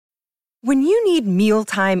When you need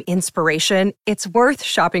mealtime inspiration, it's worth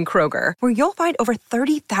shopping Kroger, where you'll find over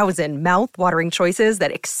 30,000 mouth-watering choices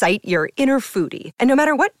that excite your inner foodie. And no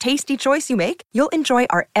matter what tasty choice you make, you'll enjoy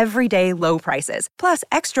our everyday low prices, plus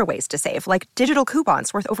extra ways to save, like digital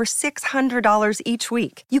coupons worth over $600 each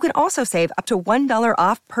week. You can also save up to $1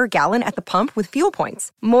 off per gallon at the pump with fuel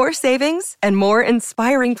points. More savings and more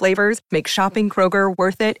inspiring flavors make shopping Kroger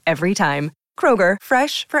worth it every time. Kroger,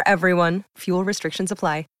 fresh for everyone. Fuel restrictions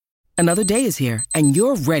apply. Another day is here, and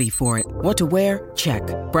you're ready for it. What to wear? Check.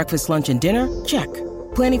 Breakfast, lunch, and dinner? Check.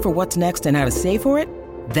 Planning for what's next and how to save for it?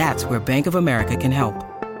 That's where Bank of America can help.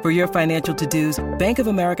 For your financial to-dos, Bank of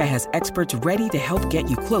America has experts ready to help get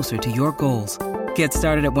you closer to your goals. Get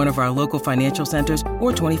started at one of our local financial centers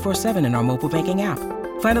or 24/7 in our mobile banking app.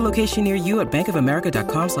 Find a location near you at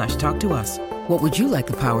bankofamerica.com/talktous. What would you like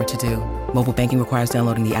the power to do? Mobile banking requires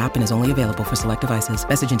downloading the app and is only available for select devices.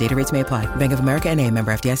 Message and data rates may apply. Bank of America N.A.,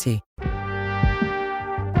 member FDIC.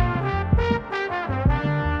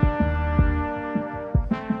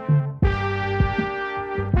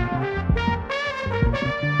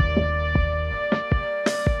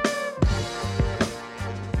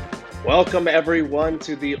 Welcome, everyone,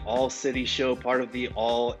 to the All City Show, part of the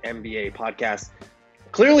All NBA podcast.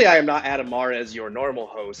 Clearly, I am not Adam Mares, your normal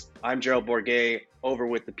host. I'm Gerald Bourguet, over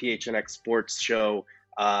with the PHNX Sports Show,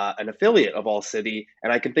 an affiliate of All City,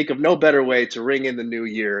 and I can think of no better way to ring in the new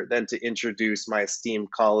year than to introduce my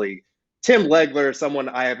esteemed colleague, Tim Legler, someone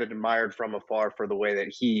I have admired from afar for the way that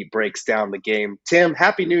he breaks down the game. Tim,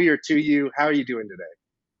 Happy New Year to you. How are you doing today?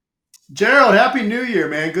 Gerald, Happy New Year,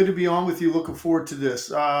 man. Good to be on with you. Looking forward to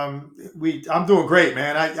this. I'm doing great,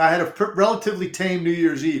 man. I had a relatively tame New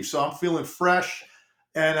Year's Eve, so I'm feeling fresh.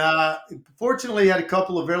 And fortunately, had a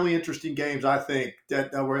couple of really interesting games, I think,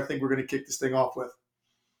 where I think we're going to kick this thing off with.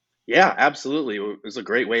 Yeah, absolutely. It was a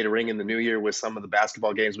great way to ring in the new year with some of the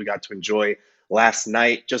basketball games we got to enjoy last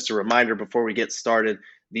night. Just a reminder before we get started,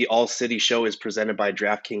 the All City Show is presented by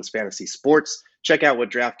DraftKings Fantasy Sports. Check out what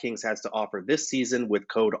DraftKings has to offer this season with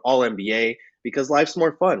code ALLNBA, because life's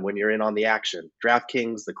more fun when you're in on the action.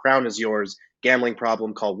 DraftKings, the crown is yours. Gambling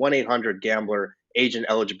problem? Call 1-800-GAMBLER. Agent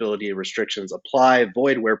eligibility restrictions apply.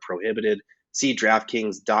 Void where prohibited. See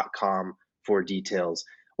DraftKings.com for details.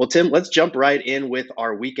 Well, Tim, let's jump right in with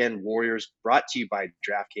our Weekend Warriors, brought to you by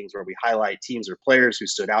DraftKings, where we highlight teams or players who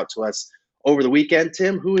stood out to us over the weekend.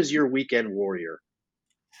 Tim, who is your Weekend Warrior?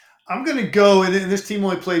 I'm going to go, and this team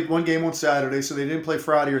only played one game on Saturday, so they didn't play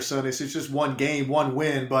Friday or Sunday, so it's just one game, one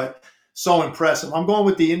win, but so impressive. I'm going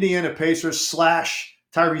with the Indiana Pacers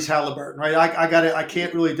 / Tyrese Halliburton, right? I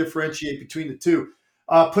can't really differentiate between the two.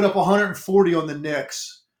 Put up 140 on the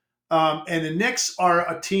Knicks. And the Knicks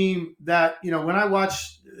are a team that, when I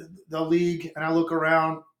watch the league and I look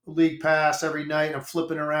around the league pass every night and I'm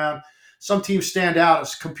flipping around, some teams stand out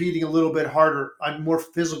as competing a little bit harder. I'm more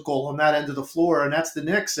physical on that end of the floor, and that's the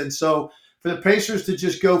Knicks. And so for the Pacers to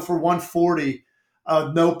just go for 140,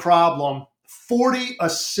 no problem. 40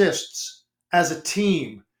 assists as a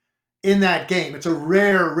team in that game. It's a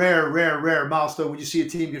rare milestone when you see a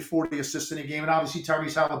team get 40 assists in a game. And obviously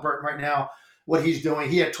Tyrese Halliburton right now, what he's doing,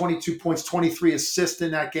 he had 22 points, 23 assists in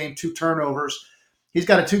that game, 2 turnovers. He's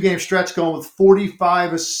got a 2-game stretch going with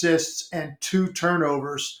 45 assists and 2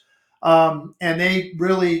 turnovers. And they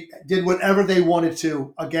really did whatever they wanted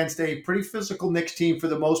to against a pretty physical Knicks team for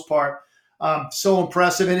the most part. So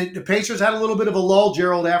impressive. And the Pacers had a little bit of a lull,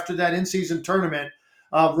 Gerald, after that in-season tournament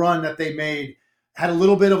run that they made. Had a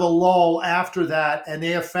little bit of a lull after that, and they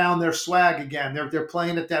have found their swag again. They're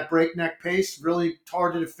playing at that breakneck pace, really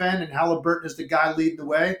hard to defend, and Halliburton is the guy leading the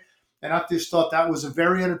way. And I just thought that was a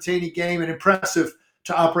very entertaining game and impressive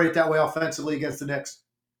to operate that way offensively against the Knicks.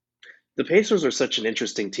 The Pacers are such an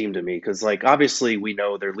interesting team to me because, obviously we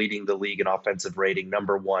know they're leading the league in offensive rating,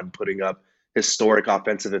 number 1, putting up historic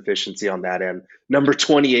offensive efficiency on that end, number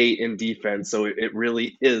 28 in defense. So it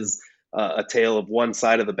really is a tale of one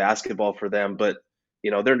side of the basketball for them. But,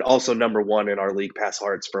 they're also number 1 in our league pass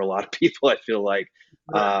hearts for a lot of people, I feel like.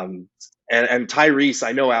 Right. And Tyrese,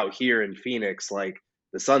 I know out here in Phoenix,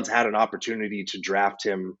 the Suns had an opportunity to draft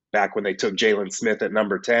him back when they took Jalen Smith at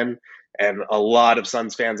number 10. And a lot of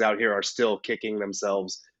Suns fans out here are still kicking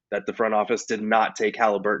themselves that the front office did not take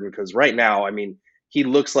Halliburton, because right now, he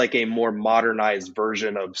looks like a more modernized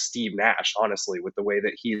version of Steve Nash, honestly, with the way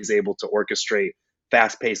that he's able to orchestrate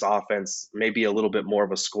fast-paced offense, maybe a little bit more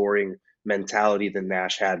of a scoring mentality than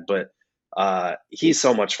Nash had. But he's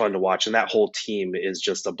so much fun to watch, and that whole team is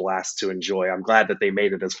just a blast to enjoy. I'm glad that they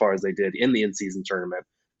made it as far as they did in the in-season tournament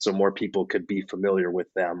so more people could be familiar with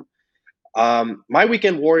them. My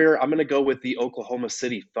Weekend Warrior, I'm going to go with the Oklahoma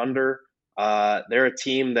City Thunder. They're a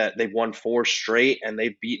team that they've won 4 straight, and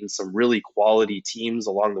they've beaten some really quality teams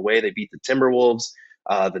along the way. They beat the Timberwolves,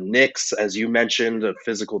 the Knicks, as you mentioned, a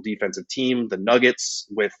physical defensive team, the Nuggets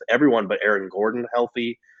with everyone but Aaron Gordon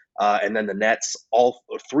healthy, and then the Nets. All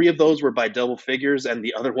 3 of those were by double figures, and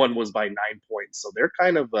the other one was by 9 points. So they're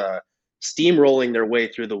kind of steamrolling their way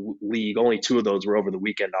through the league. Only 2 of those were over the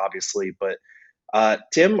weekend, obviously. But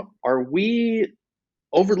Tim, are we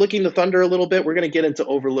overlooking the Thunder a little bit? We're going to get into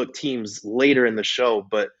overlooked teams later in the show,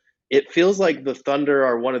 but it feels like the Thunder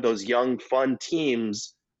are one of those young, fun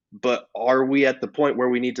teams. But are we at the point where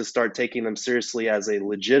we need to start taking them seriously as a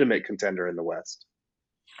legitimate contender in the West?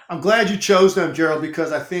 I'm glad you chose them, Gerald,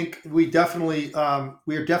 because I think we are definitely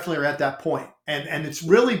at that point, and it's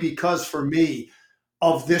really because for me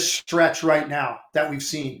of this stretch right now that we've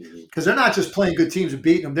seen, because they're not just playing good teams and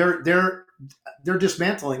beating them, they're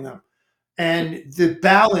dismantling them, and the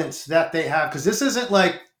balance that they have, because this isn't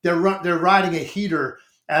like they're riding a heater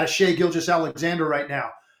out of Shea Gilgeous-Alexander right now,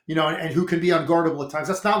 and who can be unguardable at times.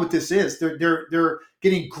 That's not what this is. They're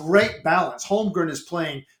getting great balance. Holmgren is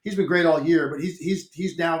playing. He's been great all year, but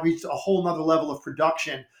he's now reached a whole nother level of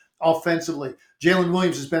production offensively. Jalen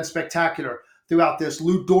Williams has been spectacular throughout this.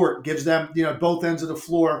 Lou Dort gives them, both ends of the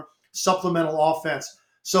floor, supplemental offense.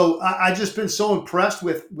 So I just been so impressed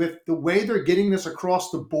with the way they're getting this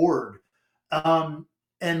across the board,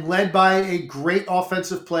 and led by a great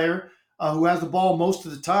offensive player who has the ball most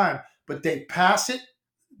of the time. But they pass it,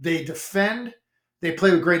 they defend, they play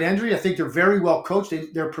with great energy. I think they're very well coached.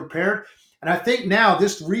 They're prepared. And I think now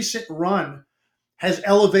this recent run has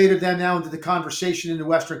elevated them now into the conversation in the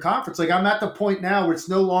Western Conference. Like, I'm at the point now where it's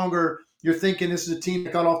no longer you're thinking this is a team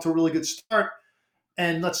that got off to a really good start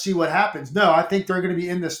and let's see what happens. No, I think they're going to be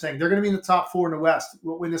in this thing. They're going to be in the top 4 in the West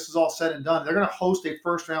when this is all said and done. They're going to host a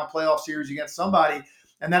first-round playoff series against somebody,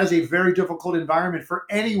 and that is a very difficult environment for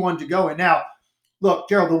anyone to go in. Now, look,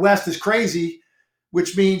 Gerald, the West is crazy,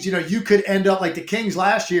 which means, you could end up like the Kings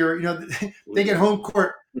last year. They get home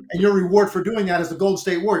court, and your reward for doing that is the Golden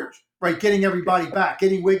State Warriors, right? Getting everybody back,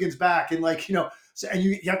 getting Wiggins back, and and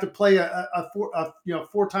you have to play a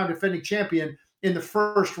 4-time defending champion in the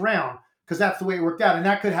first round because that's the way it worked out. And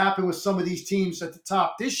that could happen with some of these teams at the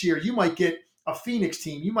top this year. You might get a Phoenix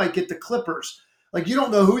team, you might get the Clippers. Like, you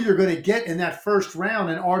don't know who you're going to get in that first round,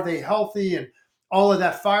 and are they healthy and all of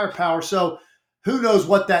that firepower. So who knows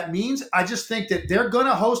what that means? I just think that they're going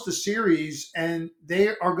to host a series, and they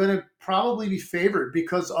are going to probably be favored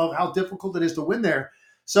because of how difficult it is to win there.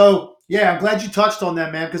 So, yeah, I'm glad you touched on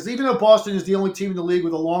that, man, because even though Boston is the only team in the league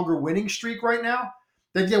with a longer winning streak right now,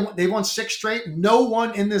 they won 6 straight. No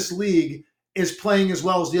one in this league is playing as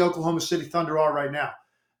well as the Oklahoma City Thunder are right now.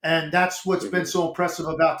 And that's what's been so impressive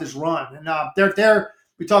about this run. And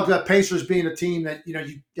we talked about Pacers being a team that,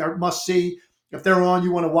 you must see. If they're on,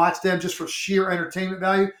 you want to watch them just for sheer entertainment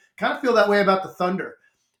value. Kind of feel that way about the Thunder,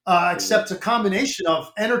 except a combination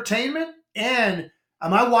of entertainment and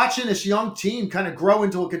am I watching this young team kind of grow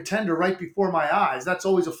into a contender right before my eyes? That's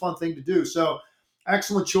always a fun thing to do. So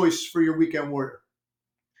excellent choice for your weekend warrior.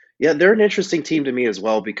 Yeah, they're an interesting team to me as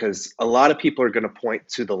well because a lot of people are going to point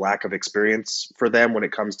to the lack of experience for them when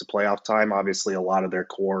it comes to playoff time. Obviously, a lot of their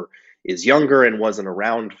core is younger and wasn't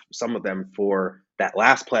around, some of them, for that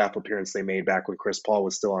last playoff appearance they made back when Chris Paul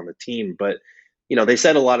was still on the team. But, they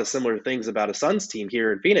said a lot of similar things about a Suns team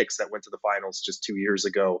here in Phoenix that went to the finals just 2 years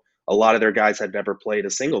ago. A lot of their guys had never played a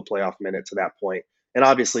single playoff minute to that point. And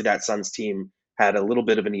obviously that Suns team had a little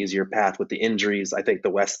bit of an easier path with the injuries. I think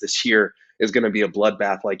the West this year is going to be a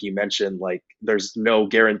bloodbath, like you mentioned. Like, there's no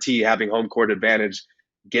guarantee having home court advantage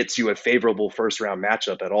gets you a favorable first round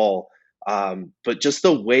matchup at all. But just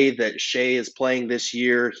the way that Shea is playing this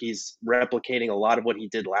year, he's replicating a lot of what he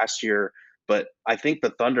did last year. But I think the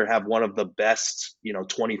Thunder have one of the best,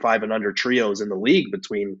 25 and under trios in the league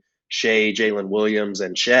between Shea, Jalen Williams,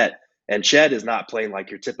 and Chet. And Chet is not playing like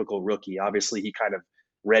your typical rookie. Obviously, he kind of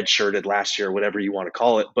redshirted last year, whatever you want to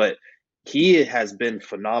call it. But he has been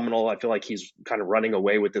phenomenal. I feel like he's kind of running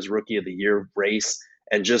away with this Rookie of the Year race.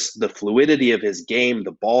 And just the fluidity of his game,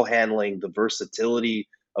 the ball handling, the versatility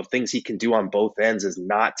of things he can do on both ends is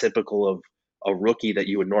not typical of a rookie that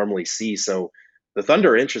you would normally see. So the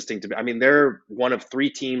Thunder are interesting to me. I mean, they're one of 3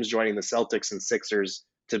 teams joining the Celtics and Sixers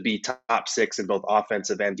to be top 6 in both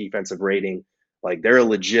offensive and defensive rating. Like, they're a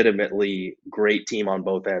legitimately great team on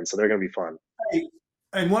both ends. So they're going to be fun.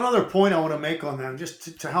 And one other point I want to make on them,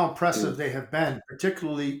 just to how impressive they have been,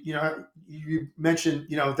 particularly, you mentioned,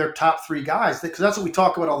 their top 3 guys, because that's what we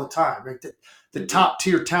talk about all the time, right? The top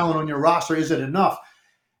tier talent on your roster isn't enough.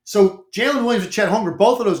 So Jalen Williams and Chet Holmgren,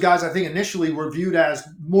 both of those guys, I think initially were viewed as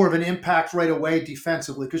more of an impact right away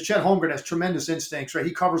defensively because Chet Holmgren has tremendous instincts, right?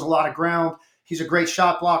 He covers a lot of ground. He's a great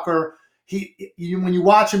shot blocker. When you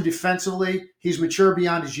watch him defensively, he's mature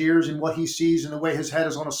beyond his years in what he sees and the way his head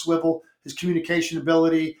is on a swivel, his communication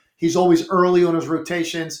ability. He's always early on his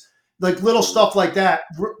rotations, like little stuff like that.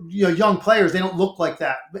 Young players, they don't look like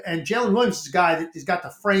that. And Jalen Williams is a guy that he's got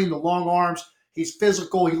the frame, the long arms. He's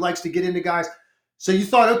physical. He likes to get into guys. So you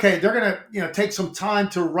thought, okay, they're going to take some time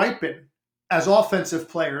to ripen as offensive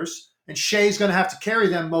players, and Shea's going to have to carry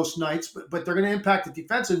them most nights, but they're going to impact it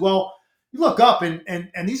defensively. Well, you look up, and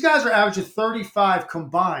these guys are averaging 35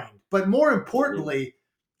 combined. But more importantly,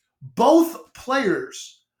 both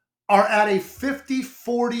players are at a 50,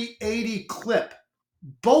 40, 80 clip.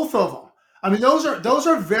 Both of them. I mean, those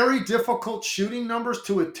are very difficult shooting numbers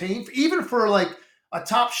to attain, even for like a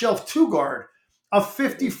top shelf two guard. A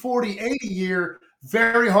 50, 40, 80 year,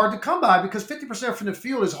 very hard to come by because 50% from the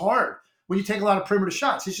field is hard when you take a lot of perimeter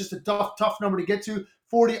shots. It's just a tough number to get to.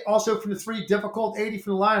 40 also from the three, difficult. 80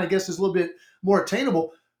 from the line, I guess, is a little bit more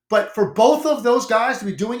attainable. But for both of those guys to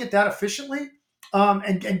be doing it that efficiently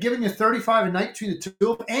and giving you 35 a night between the two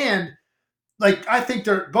of them, and like I think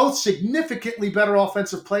they're both significantly better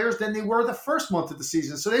offensive players than they were the first month of the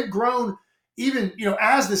season. So they've grown even,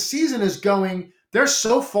 as the season is going, they're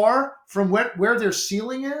so far from where their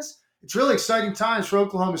ceiling is. It's really exciting times for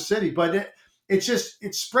Oklahoma City, but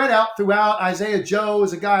it's spread out throughout. Isaiah Joe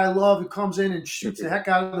is a guy I love who comes in and shoots the heck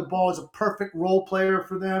out of the ball. Is a perfect role player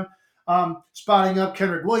for them. Spotting up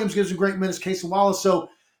Kenrick Williams gives him great minutes. Casey Wallace. So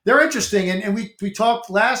they're interesting. And we talked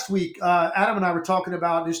last week. Adam and I were talking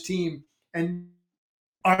about his team, and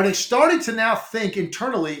are they starting to now think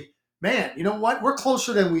internally, man, you know what? We're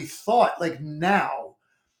closer than we thought. Like now,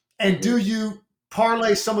 and do you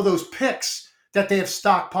parlay some of those picks that they have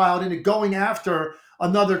stockpiled into going after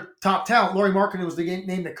another top talent? Lauri Markkanen was the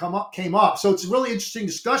name that came up. So it's a really interesting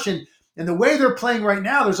discussion. And the way they're playing right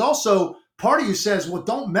now, there's also part of you says, well,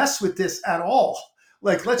 don't mess with this at all.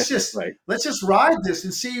 Like, let's just let's just ride this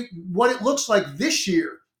and see what it looks like this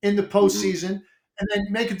year in the postseason, and then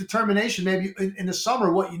make a determination maybe in the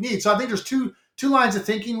summer what you need. So I think there's two lines of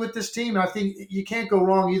thinking with this team, and I think you can't go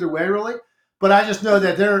wrong either way, really. But I just know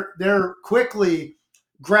that they're quickly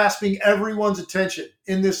grasping everyone's attention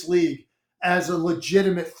in this league as a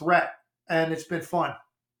legitimate threat, and it's been fun.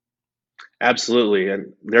 Absolutely,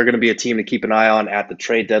 and they're going to be a team to keep an eye on at the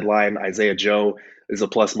trade deadline. Isaiah Joe is a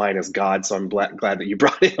plus-minus god, so I'm glad that you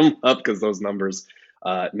brought him up because those numbers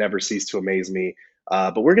never cease to amaze me.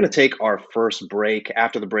 But we're going to take our first break.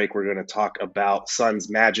 After the break, we're going to talk about Suns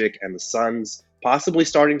Magic and the Suns possibly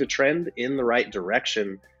starting to trend in the right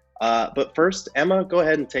direction. But first, Emma, go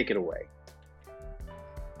ahead and take it away.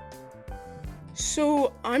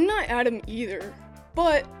 So, I'm not Adam either,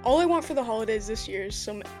 but all I want for the holidays this year is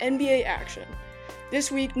some NBA action. This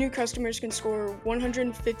week, new customers can score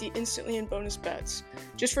 150 instantly in bonus bets,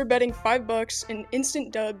 just for betting $5, an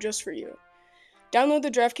instant dub just for you. Download the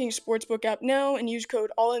DraftKings Sportsbook app now and use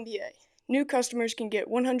code ALLNBA. New customers can get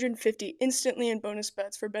 150 instantly in bonus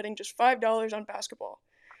bets for betting just $5 on basketball.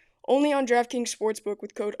 Only on DraftKings Sportsbook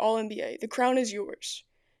with code ALLNBA. The crown is yours.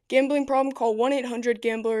 Gambling problem? Call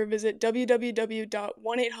 1-800-GAMBLER or visit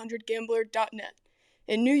www.1800gambler.net.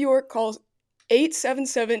 In New York, call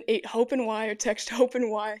 877-8-HOPE-NY or text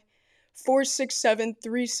HOPE-NY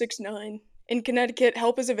 467-369. In Connecticut,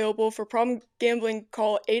 help is available. For problem gambling,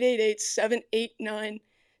 call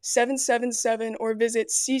 888-789-777 or visit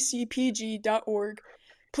ccpg.org.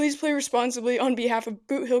 Please play responsibly on behalf of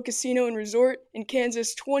Boot Hill Casino and Resort in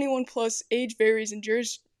Kansas. 21 plus, age varies in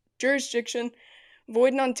jurisdiction.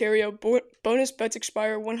 Void in Ontario. Bonus bets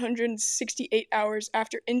expire 168 hours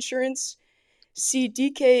after insurance. See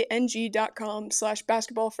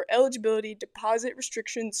dkng.com/basketball for eligibility, deposit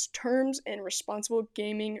restrictions, terms, and responsible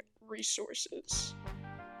gaming resources.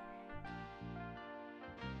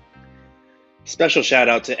 Special shout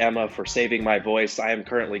out to Emma for saving my voice. I am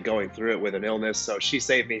currently going through it with an illness, so she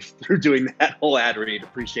saved me through doing that whole ad read.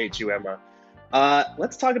 Appreciate you, Emma.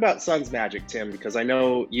 Let's talk about Suns Magic, Tim, because I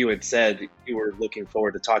know you had said you were looking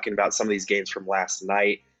forward to talking about some of these games from last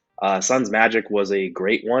night. Suns Magic was a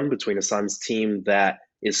great one between a Suns team that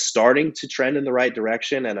is starting to trend in the right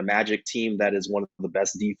direction and a Magic team that is one of the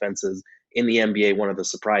best defenses in the NBA, one of the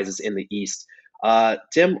surprises in the East.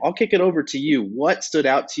 Tim, I'll kick it over to you. What stood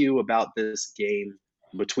out to you about this game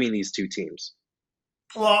between these two teams?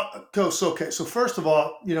 Well, so first of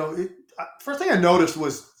all, first thing I noticed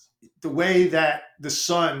was the way that the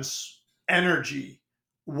Suns' energy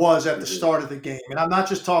was at the start of the game. And I'm not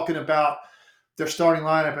just talking about their starting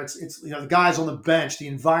lineup. It's the guys on the bench, the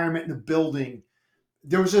environment in the building.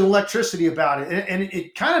 there was an electricity about it, and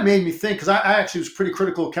it kind of made me think because I actually was pretty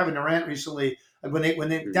critical of Kevin Durant recently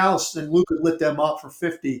when Dallas and Luka lit them up for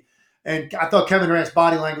 50, and I thought Kevin Durant's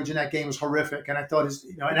body language in that game was horrific, and I thought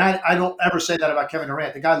and I don't ever say that about Kevin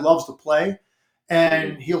Durant. The guy loves to play,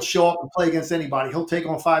 and he'll show up and play against anybody. He'll take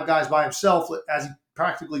on 5 guys by himself, as he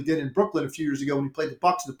practically did in Brooklyn a few years ago when he played the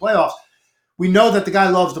Bucks in the playoffs. We know that the guy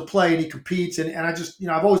loves to play and he competes. And I just,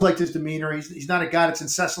 I've always liked his demeanor. He's not a guy that's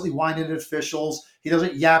incessantly whining at officials. He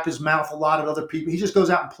doesn't yap his mouth a lot at other people. He just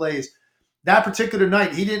goes out and plays. That particular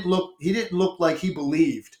night, he didn't look like he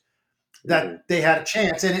believed that they had a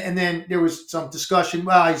chance. And then there was some discussion.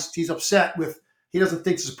 Well, he's upset he doesn't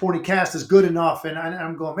think the supporting cast is good enough. And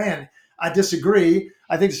I'm going, man, I disagree.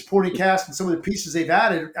 I think the supporting cast and some of the pieces they've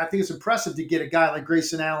added, I think it's impressive to get a guy like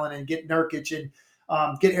Grayson Allen and get Nurkic and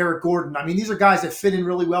get Eric Gordon. I mean, these are guys that fit in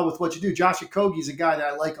really well with what you do. Josh Okogie is a guy that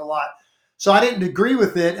I like a lot. So I didn't agree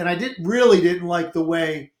with it, and I didn't like the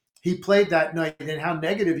way he played that night and how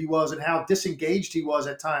negative he was and how disengaged he was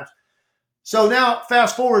at times. So now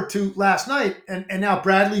fast forward to last night, and now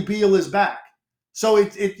Bradley Beal is back. So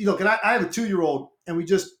look, and I have a 2-year-old, and we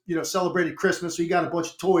just celebrated Christmas, so he got a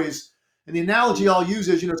bunch of toys. And the analogy I'll use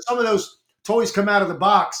is some of those toys come out of the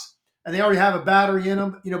box and they already have a battery in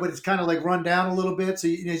them, but it's kind of like run down a little bit. So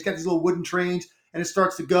he's got these little wooden trains, and it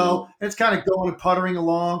starts to go, and it's kind of going and puttering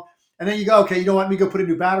along. And then you go, okay, you know what? Let me go put a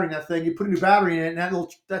new battery in that thing. You put a new battery in it, and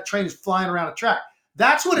that train is flying around a track.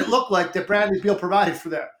 That's what it looked like that Bradley Beal provided for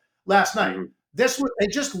them last night.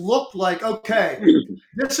 It just looked like, okay,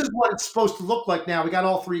 this is what it's supposed to look like now. We got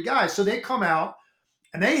all 3 guys. So they come out,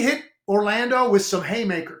 and they hit Orlando with some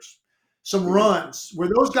haymakers, some runs, where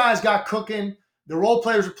those guys got cooking. The role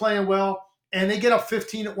players are playing well, and they get up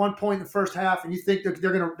 15 at one point in the first half, and you think they're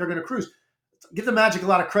gonna cruise. Give the Magic a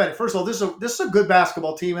lot of credit. First of all, this is a good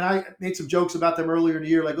basketball team, and I made some jokes about them earlier in the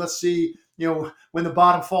year. Like, let's see, when the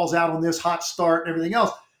bottom falls out on this hot start and everything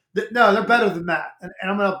else. No, they're better than that, and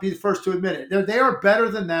I'm going to be the first to admit it. They are better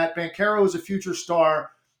than that. Banchero is a future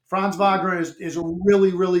star. Franz Wagner is a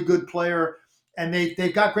really, really good player, and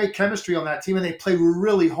they've got great chemistry on that team, and they play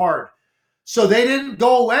really hard. So they didn't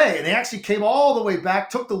go away, and they actually came all the way back,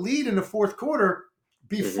 took the lead in the fourth quarter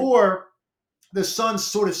before the Suns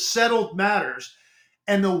sort of settled matters.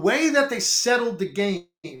 And the way that they settled the game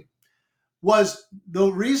was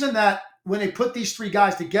the reason that when they put these 3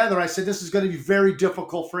 guys together, I said this is going to be very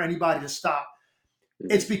difficult for anybody to stop.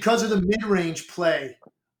 It's because of the mid-range play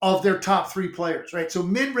of their top 3 players, right? So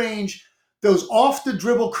mid-range, those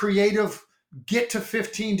off-the-dribble creative get to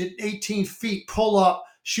 15 to 18 feet, pull up,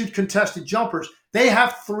 shoot contested jumpers. They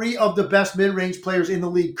have 3 of the best mid-range players in the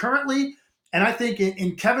league currently. And I think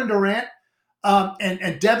in Kevin Durant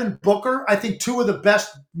and Devin Booker, I think 2 of the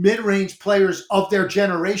best mid-range players of their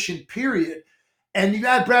generation, period. And you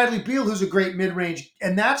add Bradley Beal, who's a great mid-range.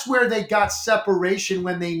 And that's where they got separation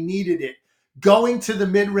when they needed it, going to the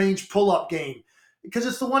mid-range pull-up game. Because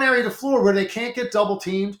it's the one area of the floor where they can't get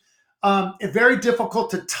double-teamed. It's very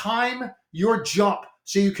difficult to time your jump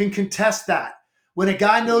so you can contest that. When a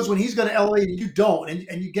guy knows when he's going to elevate and you don't,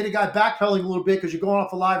 and you get a guy backpedaling a little bit because you're going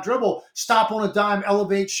off a live dribble, stop on a dime,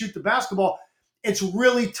 elevate, shoot the basketball, it's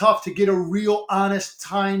really tough to get a real honest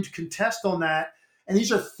timed contest on that. And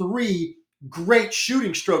these are 3 great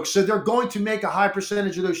shooting strokes. So they're going to make a high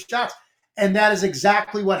percentage of those shots. And that is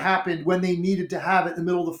exactly what happened when they needed to have it in the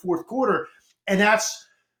middle of the fourth quarter. And that's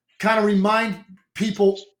kind of remind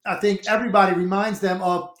people, I think everybody reminds them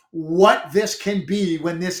of what this can be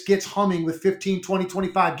when this gets humming with 15, 20,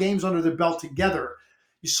 25 games under their belt together.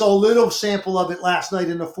 You saw a little sample of it last night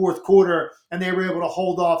in the fourth quarter, and they were able to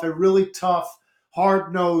hold off a really tough,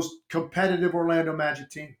 hard-nosed, competitive Orlando Magic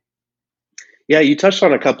team. Yeah, you touched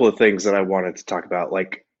on a couple of things that I wanted to talk about.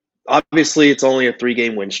 Like, obviously, it's only a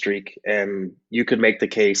 3-game win streak, and you could make the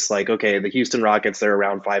case like, okay, the Houston Rockets, they're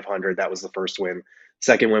around 500. That was the first win.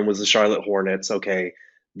 Second win was the Charlotte Hornets. Okay,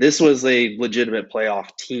 this was a legitimate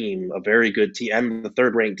playoff team, a very good team, and the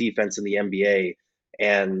third-ranked defense in the NBA.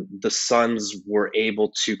 And the Suns were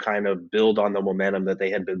able to kind of build on the momentum that they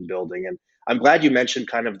had been building. And I'm glad you mentioned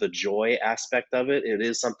kind of the joy aspect of it. It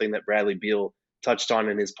is something that Bradley Beal touched on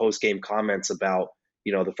in his post-game comments about,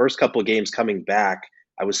 the first couple of games coming back,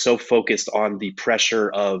 I was so focused on the pressure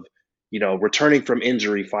of, returning from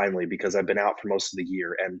injury finally, because I've been out for most of the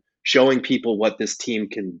year, and showing people what this team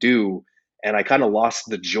can do. And I kind of lost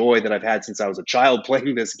the joy that I've had since I was a child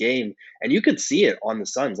playing this game. And you could see it on the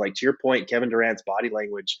Suns. Like, to your point, Kevin Durant's body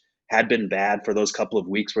language had been bad for those couple of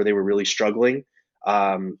weeks where they were really struggling.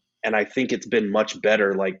 And I think it's been much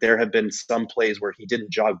better. Like, there have been some plays where he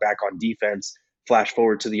didn't jog back on defense. Flash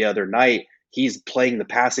forward to the other night, he's playing the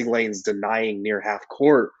passing lanes, denying near half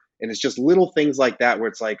court And it's just little things like that where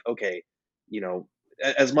it's like, okay,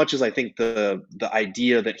 as much as I think the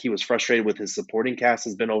idea that he was frustrated with his supporting cast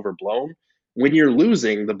has been overblown, when you're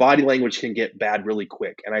losing, the body language can get bad really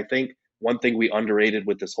quick. And I think one thing we underrated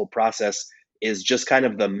with this whole process is just kind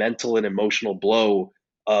of the mental and emotional blow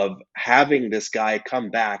of having this guy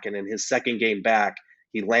come back, and in his second game back,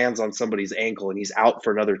 he lands on somebody's ankle and he's out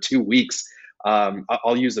for another 2 weeks.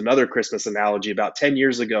 I'll use another Christmas analogy. About 10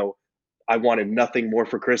 years ago, I wanted nothing more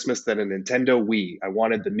for Christmas than a Nintendo Wii. I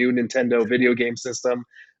wanted the new Nintendo video game system.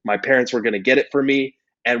 My parents were going to get it for me.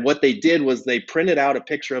 And what they did was they printed out a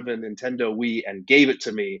picture of a Nintendo Wii and gave it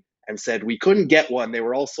to me and said, we couldn't get one. They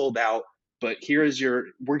were all sold out, but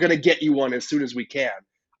we're going to get you one as soon as we can.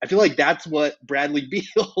 I feel like that's what Bradley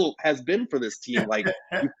Beal has been for this team. Like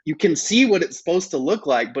you can see what it's supposed to look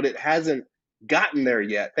like, but it hasn't gotten there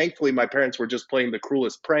yet. Thankfully, my parents were just playing the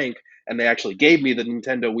cruelest prank and they actually gave me the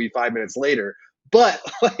Nintendo Wii 5 minutes later. But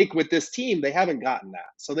like with this team, they haven't gotten that.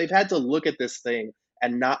 So they've had to look at this thing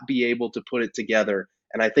and not be able to put it together.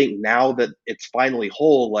 And I think now that it's finally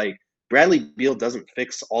whole, like Bradley Beal doesn't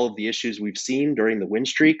fix all of the issues we've seen during the win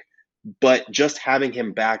streak, but just having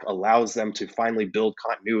him back allows them to finally build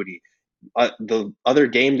continuity. The other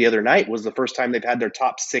game the other night was the first time they've had their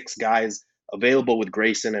top 6 guys available with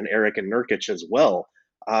Grayson and Eric and Nurkic as well.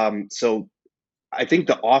 So I think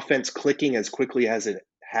the offense clicking as quickly as it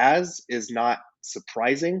has is not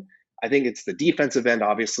surprising. I think it's the defensive end,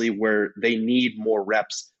 obviously, where they need more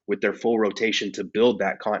reps with their full rotation to build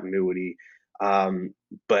that continuity.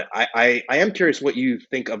 But I am curious what you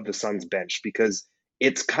think of the Suns bench, because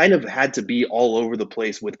it's kind of had to be all over the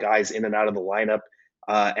place with guys in and out of the lineup.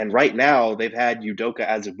 And right now, they've had Udoka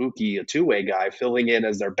Azubuike, a two-way guy, filling in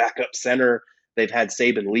as their backup center. They've had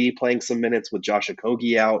Saban Lee playing some minutes with Josh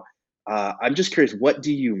Okogie out. I'm just curious, what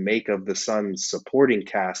do you make of the Suns' supporting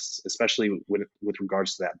casts, especially with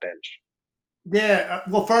regards to that bench? Yeah,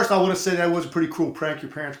 well, first I want to say that was a pretty cruel prank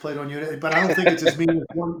your parents played on you, but I don't think it's as mean.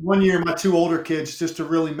 One year, my 2 older kids, just to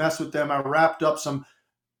really mess with them, I wrapped up some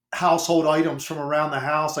household items from around the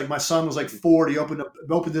house. Like my son was like 4, he opened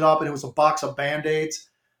it up, and it was a box of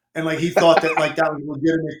Band-Aids, and like he thought that like that was a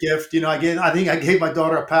legitimate gift. I think I gave my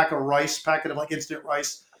daughter a packet of like instant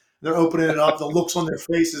rice. They're opening it up, the looks on their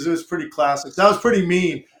faces, it was pretty classic. That was pretty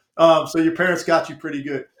mean. So your parents got you pretty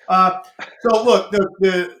good. So look,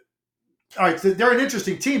 all right, they're an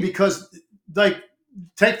interesting team because, like,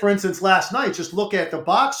 take for instance last night. Just look at the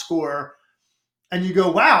box score, and you go,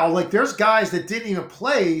 "Wow!" Like, there's guys that didn't even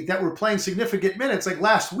play that were playing significant minutes, like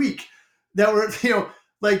last week, that were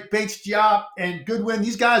like Bates Diop and Goodwin.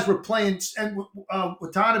 These guys were playing, and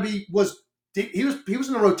Watanabe was in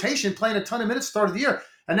the rotation, playing a ton of minutes at the start of the year,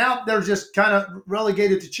 and now they're just kind of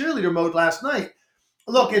relegated to cheerleader mode last night.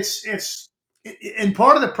 Look, and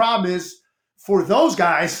part of the problem is, for those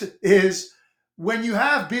guys, is when you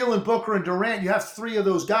have Beal and Booker and Durant, you have 3 of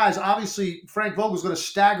those guys. Obviously, Frank Vogel's going to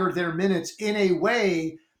stagger their minutes in a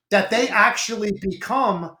way that they actually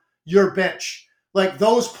become your bench. Like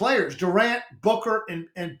those players, Durant, Booker,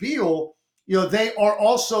 and Beal, they are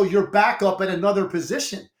also your backup at another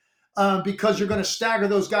position because you're going to stagger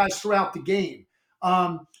those guys throughout the game.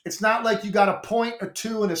 It's not like you got a point, a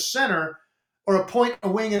 2, and a center, or a point,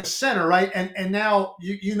 a wing, and a center, right? And now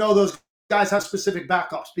those guys have specific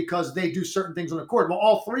backups because they do certain things on the court. Well,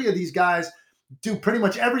 all 3 of these guys do pretty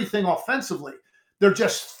much everything offensively. They're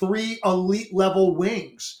just 3 elite level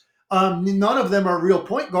wings. None of them are real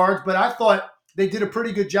point guards, but I thought they did a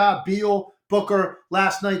pretty good job. Beal, Booker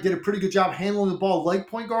last night did a pretty good job handling the ball like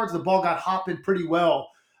point guards. The ball got hopping pretty well.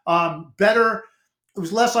 Better. It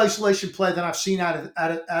was less isolation play than I've seen out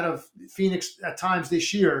of Phoenix at times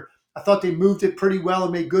this year. I thought they moved it pretty well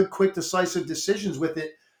and made good, quick, decisive decisions with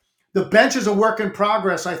it. The bench is a work in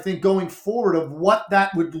progress, I think, going forward of what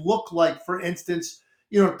that would look like. For instance,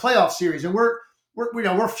 playoff series, and we're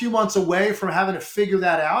a few months away from having to figure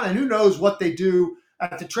that out. And who knows what they do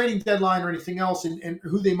at the trading deadline or anything else, and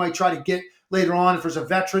who they might try to get later on. If there's a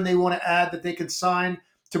veteran they want to add that they can sign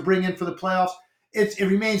to bring in for the playoffs, it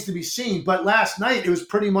remains to be seen. But last night it was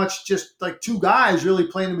pretty much just like 2 guys really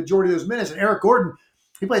playing the majority of those minutes. And Eric Gordon,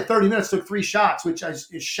 he played 30 minutes, took 3 shots, which is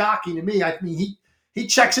shocking to me. I mean, he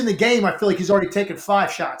checks in the game. I feel like he's already taken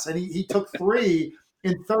 5 shots, and he took 3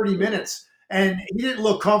 in 30 minutes. And he didn't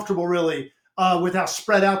look comfortable really with how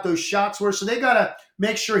spread out those shots were. So they got to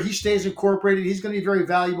make sure he stays incorporated. He's going to be very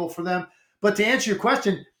valuable for them. But to answer your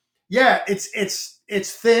question, yeah, it's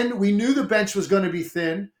thin. We knew the bench was going to be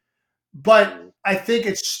thin, but I think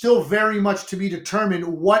it's still very much to be determined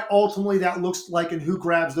what ultimately that looks like and who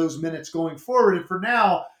grabs those minutes going forward. And for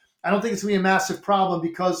now, I don't think it's going to be a massive problem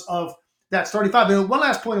because of that starting 5. And one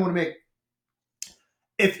last point I want to make.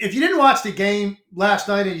 if you didn't watch the game last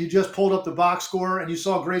night and you just pulled up the box score and you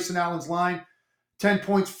saw Grayson Allen's line, 10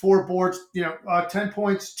 points, 4 boards, 10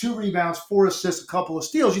 points, 2 rebounds, 4 assists, a couple of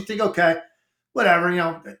steals, you think, okay,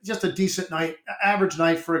 whatever, just a decent night, average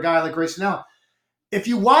night for a guy like Grayson Allen. If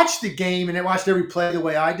you watched the game and watched every play the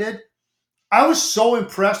way I did, I was so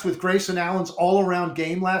impressed with Grayson Allen's all-around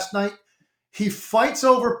game last night. He fights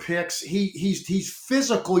over picks. He's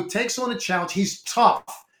physical. He takes on a challenge. He's tough.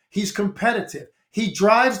 He's competitive. He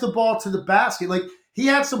drives the ball to the basket. Like, he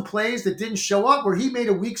had some plays that didn't show up where he made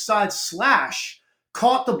a weak side slash,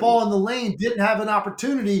 caught the ball in the lane, didn't have an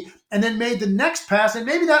opportunity, and then made the next pass. And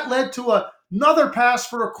maybe that led to another pass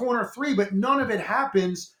for a corner three, but none of it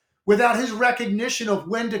happens without his recognition of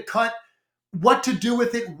when to cut, what to do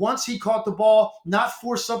with it once he caught the ball, not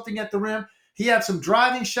force something at the rim. He had some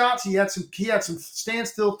driving shots. He had some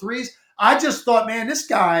standstill threes. I just thought, man, this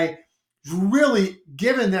guy really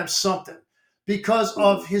giving them something because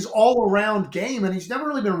of his all-around game, and he's never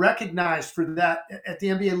really been recognized for that at the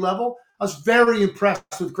NBA level. I was very impressed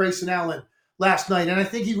with Grayson Allen last night, and I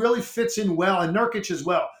think he really fits in well, and Nurkic as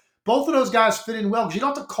well. Both of those guys fit in well because you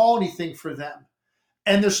don't have to call anything for them.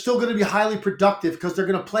 And they're still going to be highly productive because they're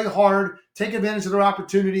going to play hard, take advantage of their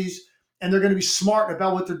opportunities, and they're going to be smart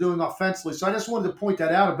about what they're doing offensively. So I just wanted to point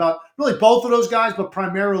that out about really both of those guys, but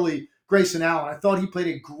primarily Grayson Allen. I thought he played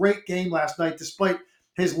a great game last night despite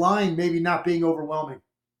his line maybe not being overwhelming.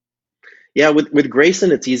 Yeah, with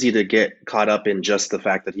Grayson, it's easy to get caught up in just the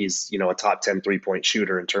fact that he's, a top 10 3-point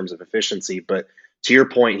shooter in terms of efficiency. But to your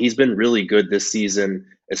point, he's been really good this season,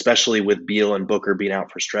 especially with Beal and Booker being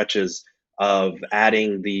out for stretches, of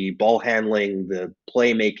adding the ball handling, the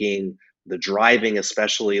playmaking, the driving,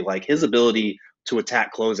 especially like his ability to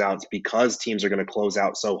attack closeouts because teams are going to close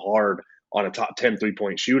out so hard on a top 10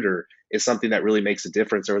 3-point shooter is something that really makes a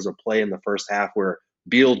difference. There was a play in the first half where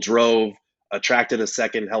Beal drove, attracted a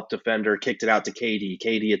second help defender, kicked it out to KD.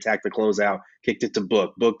 KD attacked the closeout, kicked it to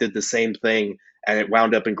Book. Book did the same thing, and it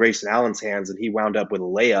wound up in Grayson Allen's hands, and he wound up with a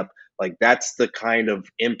layup. Like, that's the kind of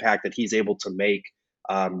impact that he's able to make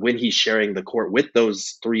when he's sharing the court with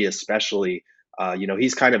those three, especially.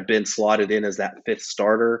 He's kind of been slotted in as that fifth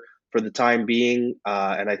starter for the time being.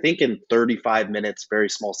 And I think in 35 minutes, very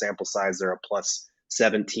small sample size, they're a plus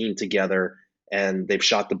 17 together, and they've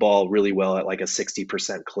shot the ball really well at like a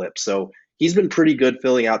 60% clip. So he's been pretty good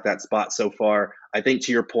filling out that spot so far. I think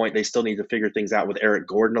to your point, they still need to figure things out with Eric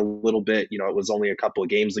Gordon a little bit. It was only a couple of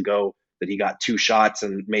games ago that he got 2 shots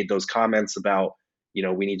and made those comments about,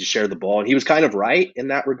 we need to share the ball. And he was kind of right in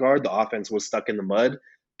that regard. The offense was stuck in the mud.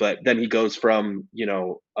 But then he goes from,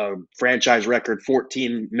 a franchise record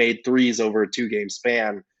 14 made threes over a 2-game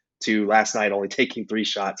span to last night only taking 3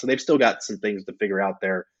 shots. So they've still got some things to figure out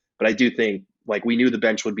there. But I do think, like, we knew the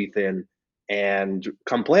bench would be thin. And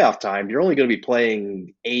come playoff time, you're only going to be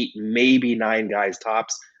playing 8, maybe 9 guys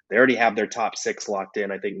tops. They already have their top 6 locked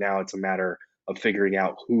in. I think now it's a matter of figuring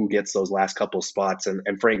out who gets those last couple spots. And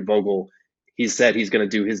Frank Vogel, he said he's going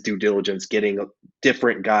to do his due diligence, getting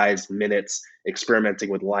different guys minutes,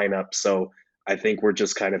 experimenting with lineups. So I think we're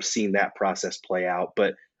just kind of seeing that process play out.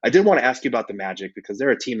 But I did want to ask you about the Magic because they're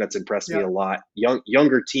a team that's impressed me a lot.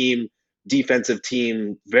 Younger team, defensive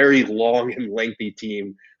team, very long and lengthy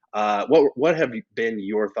team. What have been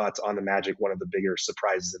your thoughts on the Magic, one of the bigger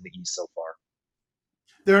surprises in the East so far?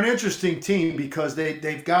 They're an interesting team because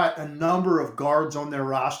they've got a number of guards on their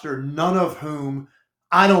roster, none of whom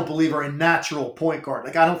I don't believe are a natural point guard.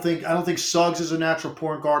 Like, I don't think Suggs is a natural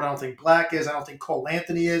point guard. I don't think Black is. I don't think Cole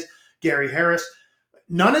Anthony is. Gary Harris.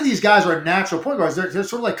 None of these guys are natural point guards. They're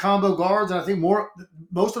sort of like combo guards, and I think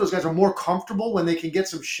most of those guys are more comfortable when they can get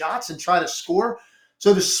some shots and try to score.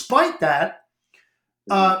 So despite that,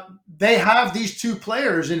 they have these 2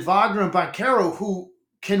 players in Wagner and Banchero who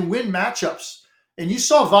can win matchups. And you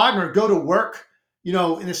saw Wagner go to work. In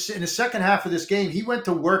the second half of this game, he went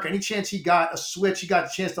to work. Any chance he got a switch, he got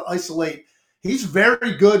a chance to isolate. He's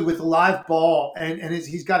very good with the live ball, and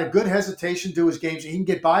he's got a good hesitation to his game. So he can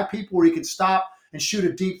get by people where he can stop and shoot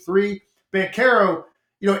a deep 3. Banchero,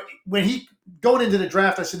 when he going into the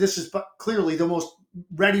draft, I said this is clearly the most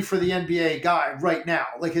ready for the NBA guy right now.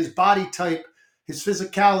 Like, his body type, his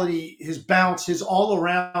physicality, his bounce, his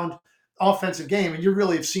all-around offensive game, and you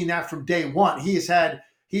really have seen that from day one. He's had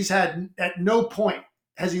at no point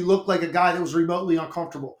has he looked like a guy that was remotely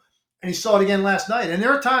uncomfortable. And he saw it again last night. And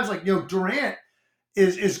there are times like, Durant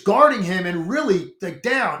is guarding him and really like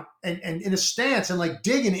down and in a stance and like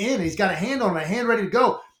digging in. And he's got a hand on him, a hand ready to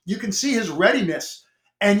go. You can see his readiness.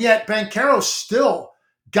 And yet Banchero still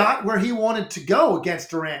got where he wanted to go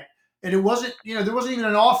against Durant. And it wasn't, there wasn't even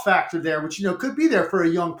an off factor there, which, could be there for a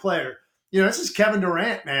young player. This is Kevin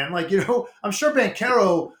Durant, man. I'm sure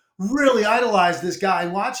Banchero really idolized this guy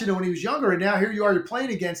watching him when he was younger. And now here you are, you're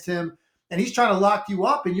playing against him and he's trying to lock you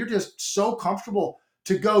up and you're just so comfortable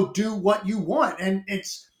to go do what you want. And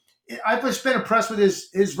I've just been impressed with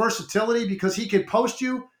his versatility because he can post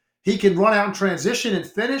you. He can run out in transition and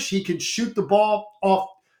finish. He can shoot the ball off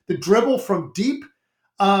the dribble from deep.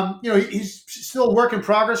 He's still a work in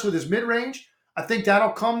progress with his mid-range. I think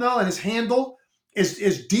that'll come, though. And his handle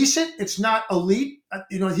is decent. It's not elite.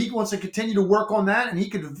 He wants to continue to work on that, and he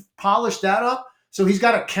could polish that up. So he's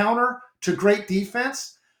got a counter to great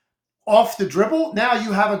defense off the dribble. Now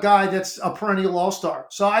you have a guy that's a perennial all-star.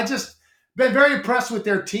 So I just been very impressed with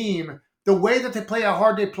their team, the way that they play, how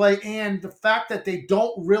hard they play, and the fact that they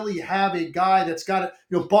don't really have a guy that's got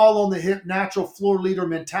a ball on the hip, natural floor leader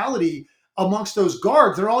mentality amongst those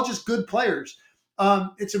guards. They're all just good players.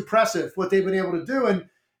 It's impressive what they've been able to do. And,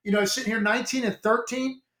 sitting here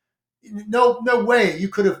 19-13, no way you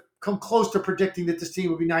could have come close to predicting that this team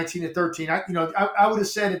would be 19-13. I would have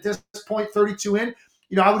said at this point, 32 in,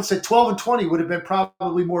 I would have said 12-20 would have been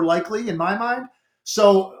probably more likely in my mind.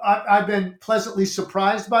 So I've been pleasantly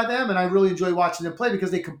surprised by them, and I really enjoy watching them play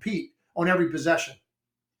because they compete on every possession.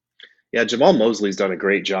 Yeah, Jamal Mosley's done a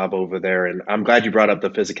great job over there, and I'm glad you brought up the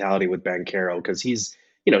physicality with Banchero because he's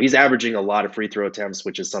averaging a lot of free throw attempts,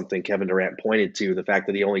 which is something Kevin Durant pointed to. The fact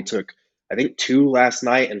that he only took, I think, 2 last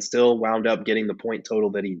night and still wound up getting the point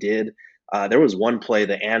total that he did. There was one play,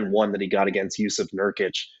 the and one that he got against Yusuf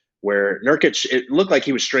Nurkic, where Nurkic, it looked like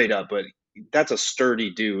he was straight up, but that's a sturdy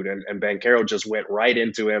dude, and Banchero just went right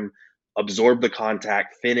into him, absorbed the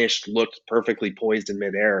contact, finished, looked perfectly poised in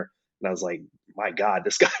midair, and I was like, my God,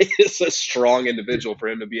 this guy is a strong individual for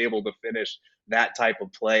him to be able to finish that type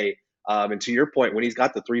of play. And to your point, when he's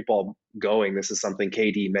got the 3-ball going, this is something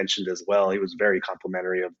KD mentioned as well. He was very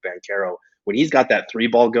complimentary of Banchero. When he's got that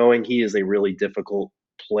 3-ball going, he is a really difficult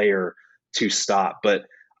player to stop. But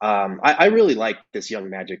I really like this young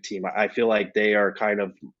Magic team. I feel like they are kind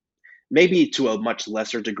of, maybe to a much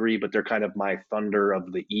lesser degree, but they're kind of my Thunder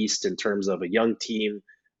of the East in terms of a young team,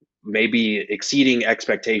 maybe exceeding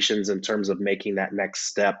expectations in terms of making that next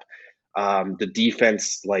step. The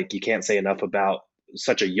defense, you can't say enough about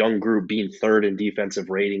such a young group being third in defensive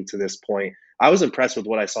rating to this point. I was impressed with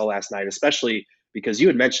what I saw last night, especially because you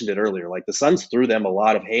had mentioned it earlier. The Suns threw them a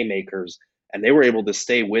lot of haymakers, and they were able to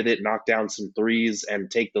stay with it, knock down some threes, and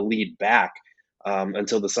take the lead back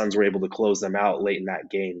until the Suns were able to close them out late in that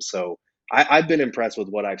game. So I've been impressed with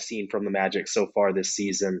what I've seen from the Magic so far this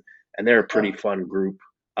season, and they're a pretty fun group.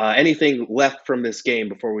 Anything left from this game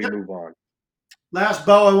before we move on? Last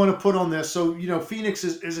bow I want to put on this. So, Phoenix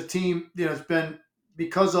is a team, it's been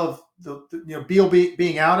because of the Beal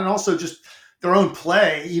being out and also just their own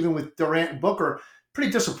play, even with Durant and Booker, pretty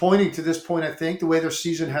disappointing to this point, I think, the way their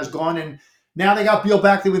season has gone. And now they got Beal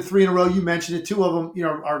back. They win 3 in a row. You mentioned it. 2 of them,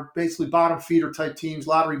 are basically bottom feeder type teams,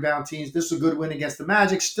 lottery bound teams. This is a good win against the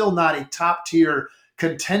Magic. Still not a top tier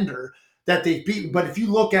contender that they've beaten. But if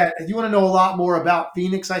you want to know a lot more about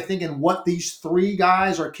Phoenix, I think, and what these 3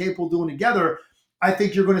 guys are capable of doing together, I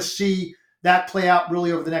think you're going to see that play out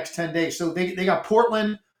really over the next 10 days. So they got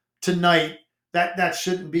Portland tonight. That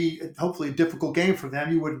shouldn't be hopefully a difficult game for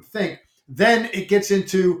them, you wouldn't think. Then it gets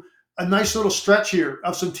into a nice little stretch here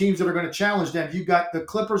of some teams that are going to challenge them. You've got the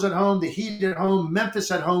Clippers at home, the Heat at home, Memphis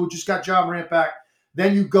at home, just got Ja Morant back.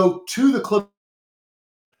 Then you go to the Clippers.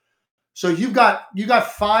 So you got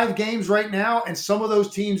 5 games right now, and some of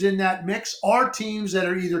those teams in that mix are teams that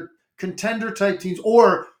are either contender type teams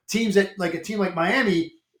or teams that, like a team like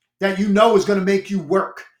Miami, that is going to make you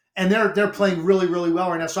work, and they're playing really, really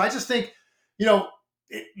well right now. So I just think, we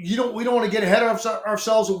don't want to get ahead of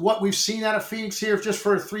ourselves with what we've seen out of Phoenix here, just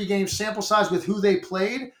for a 3-game sample size with who they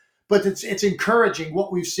played, but it's encouraging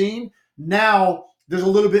what we've seen. Now there's a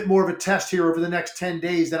little bit more of a test here over the next 10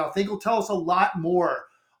 days that I think will tell us a lot more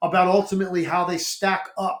about ultimately how they stack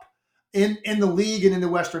up in the league and in the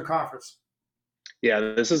Western Conference. Yeah,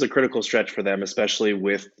 this is a critical stretch for them, especially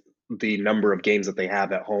with the number of games that they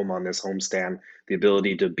have at home on this homestand, the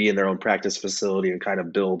ability to be in their own practice facility and kind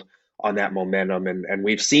of build on that momentum. And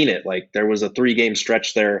we've seen it. There was a 3-game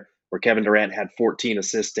stretch there where Kevin Durant had 14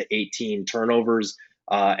 assists to 18 turnovers.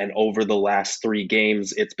 And over the last 3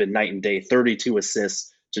 games, it's been night and day, 32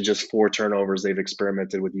 assists to just 4 turnovers. They've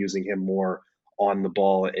experimented with using him more on the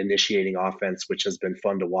ball, initiating offense, which has been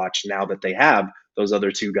fun to watch now that they have those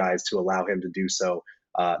other 2 guys to allow him to do so.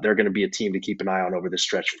 They're going to be a team to keep an eye on over the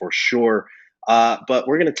stretch for sure. But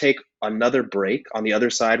we're going to take another break. On the other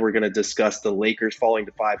side, we're going to discuss the Lakers falling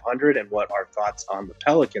to 500 and what our thoughts on the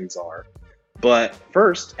Pelicans are. But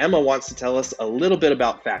first, Emma wants to tell us a little bit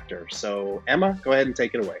about Factor. So Emma, go ahead and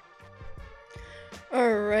take it away.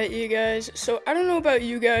 Alright, you guys. So, I don't know about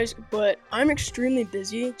you guys, but I'm extremely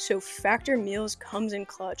busy, so Factor Meals comes in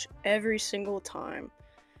clutch every single time.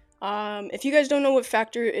 If you guys don't know what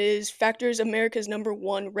Factor is America's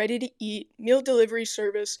 #1 ready-to-eat meal delivery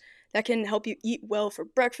service that can help you eat well for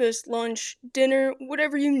breakfast, lunch, dinner,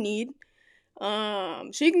 whatever you need. So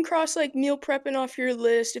you can cross like meal prepping off your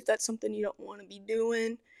list if that's something you don't want to be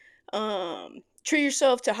doing. Treat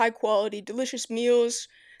yourself to high quality, delicious meals.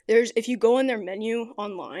 If you go on their menu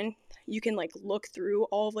online, you can like look through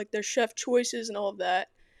all of like their chef choices and all of that.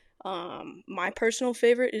 My personal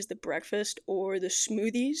favorite is the breakfast or the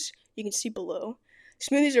smoothies. You can see below.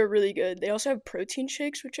 Smoothies are really good. They also have protein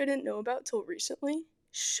shakes, which I didn't know about till recently.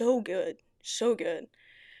 So good. So good.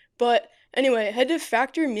 But anyway, head to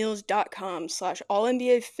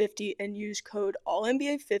factormeals.com/AllNBA50 and use code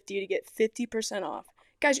AllNBA50 to get 50% off.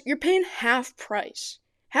 Guys, you're paying half price.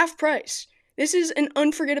 Half price. This is an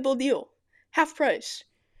unforgettable deal. Half price.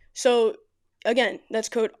 So, again, that's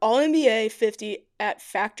code AllNBA50 at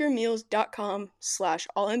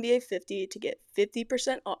factormeals.com/AllNBA50 to get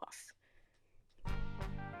 50% off.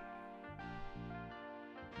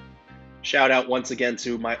 Shout out once again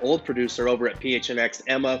to my old producer over at PHNX,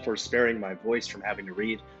 Emma, for sparing my voice from having to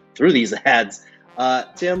read through these ads.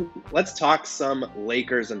 Tim, let's talk some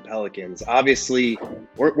Lakers and Pelicans. Obviously,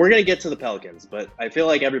 we're going to get to the Pelicans, but I feel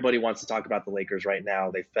like everybody wants to talk about the Lakers right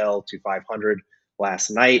now. They fell to 500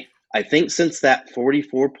 last night. I think since that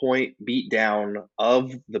 44-point beatdown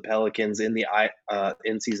of the Pelicans in the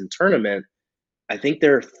in-season tournament, I think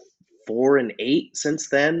they're 4-8 since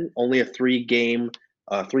then. Only a three-win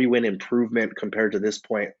improvement compared to this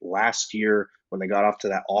point last year when they got off to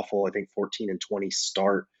that awful, I think, 14-20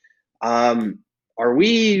 start. Are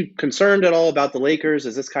we concerned at all about the Lakers?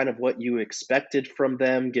 Is this kind of what you expected from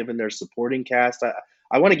them, given their supporting cast?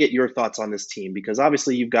 I want to get your thoughts on this team because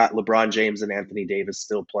obviously you've got LeBron James and Anthony Davis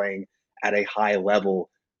still playing at a high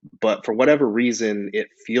level. But for whatever reason, it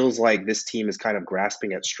feels like this team is kind of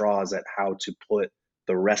grasping at straws at how to put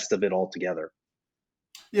the rest of it all together.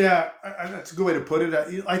 Yeah, that's a good way to put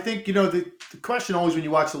it. I think, the question always when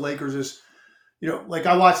you watch the Lakers is, like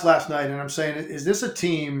I watched last night and I'm saying, is this a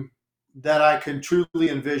team that I can truly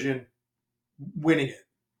envision winning it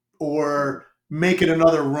or making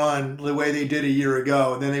another run the way they did a year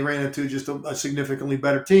ago? And then they ran into just a significantly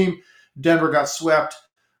better team. Denver got swept,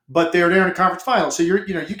 but they're there in the conference finals. So you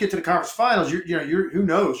get to the conference finals, you're who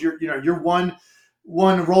knows? You're one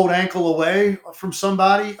rolled ankle away from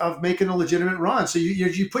somebody of making a legitimate run. So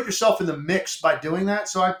you put yourself in the mix by doing that.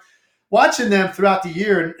 So I'm watching them throughout the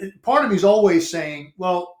year, and part of me is always saying,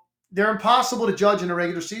 well, they're impossible to judge in the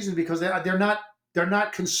regular season because they're not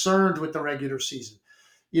concerned with the regular season.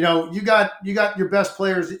 You got your best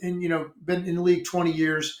players been in the league 20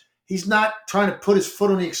 years. He's not trying to put his foot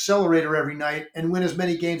on the accelerator every night and win as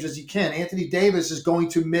many games as he can. Anthony Davis is going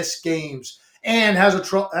to miss games and has a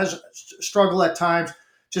struggle at times,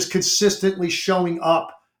 just consistently showing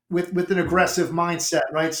up with an aggressive mindset,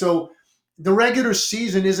 right? So the regular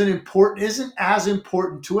season isn't as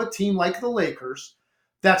important to a team like the Lakers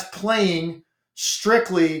that's playing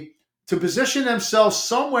strictly to position themselves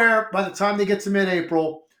somewhere by the time they get to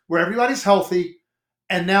mid-April where everybody's healthy,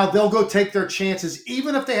 and now they'll go take their chances.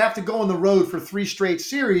 Even if they have to go on the road for 3 straight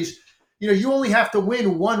series, you only have to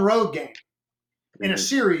win one road game in a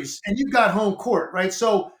series, and you've got home court, right?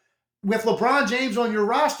 So with LeBron James on your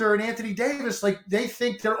roster and Anthony Davis, like they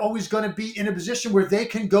think they're always going to be in a position where they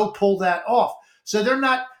can go pull that off. So they're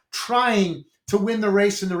not trying to win the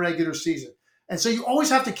race in the regular season. And so you always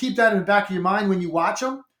have to keep that in the back of your mind when you watch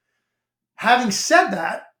them. Having said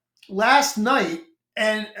that, last night,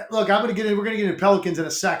 and look, we're going to get into Pelicans in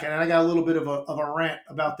a second, and I got a little bit of a rant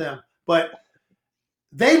about them. But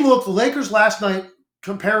the Lakers last night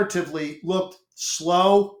comparatively looked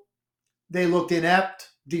slow. They looked inept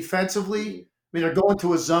defensively. I mean, they're going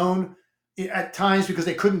to a zone at times because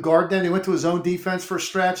they couldn't guard them. They went to a zone defense for a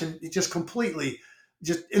stretch, and it just completely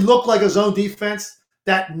it looked like a zone defense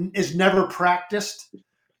that is never practiced.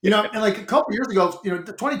 And like a couple years ago,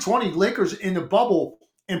 the 2020 Lakers in the bubble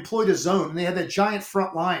employed a zone, and they had that giant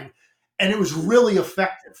front line, and it was really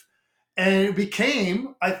effective. And it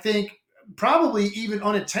became, I think, probably even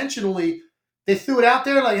unintentionally, they threw it out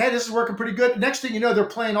there like, hey, this is working pretty good. Next thing you know, they're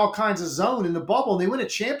playing all kinds of zone in the bubble, and they win a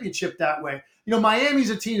championship that way. Miami's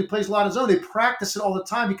a team that plays a lot of zone. They practice it all the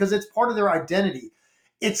time because it's part of their identity.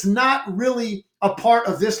 It's not really a part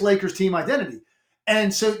of this Lakers team identity.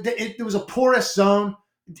 And so it was a porous zone,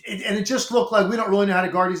 and it just looked like we don't really know how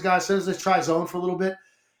to guard these guys, so let's try zone for a little bit.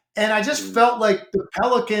 And I just felt like the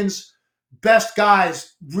Pelicans' best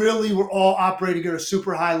guys really were all operating at a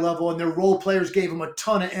super high level, and their role players gave them a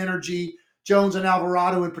ton of energy. Jones and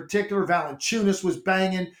Alvarado in particular. Valanciunas was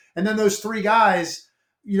banging. And then those three guys,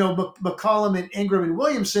 McCollum and Ingram and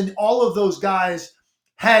Williamson, all of those guys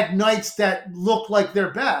had nights that looked like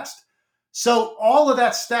their best. So all of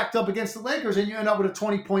that stacked up against the Lakers, and you end up with a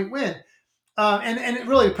 20-point win. And it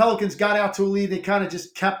really, the Pelicans got out to a lead. They kind of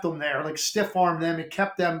just kept them there, like stiff-armed them and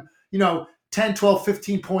kept them, 10, 12,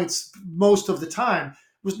 15 points most of the time. It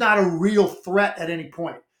was not a real threat at any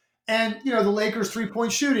point. And, the Lakers'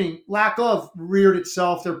 three-point shooting, lack of, reared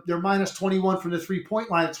itself. They're minus 21 from the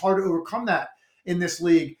three-point line. It's hard to overcome that in this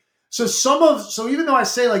league. So even though I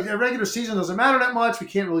say like the regular season doesn't matter that much, we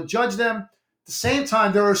can't really judge them. At the same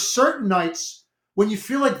time, there are certain nights when you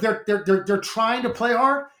feel like they're trying to play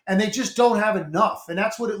hard and they just don't have enough. And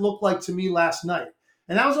that's what it looked like to me last night.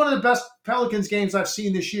 And that was one of the best Pelicans games I've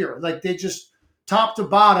seen this year. Like they just top to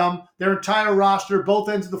bottom, their entire roster, both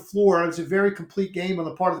ends of the floor. It was a very complete game on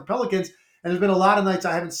the part of the Pelicans. And there's been a lot of nights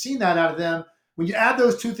I haven't seen that out of them. When you add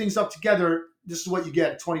those two things up together, this is what you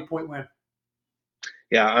get, a 20-point win.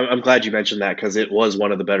 Yeah, I'm glad you mentioned that because it was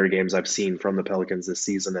one of the better games I've seen from the Pelicans this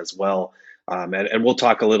season as well. And we'll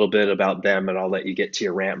talk a little bit about them, and I'll let you get to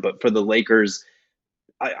your rant. But for the Lakers,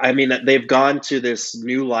 I mean, they've gone to this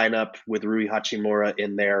new lineup with Rui Hachimura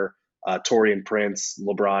in there, Taurean Prince,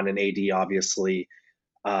 LeBron and AD, obviously,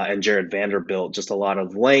 and Jared Vanderbilt, just a lot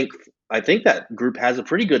of length. I think that group has a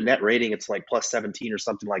pretty good net rating. It's like plus 17 or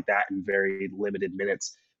something like that in very limited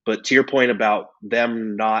minutes. But to your point about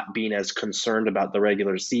them not being as concerned about the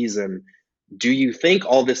regular season, do you think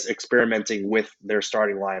all this experimenting with their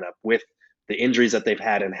starting lineup, with the injuries that they've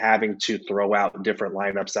had and having to throw out different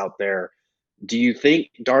lineups out there, do you think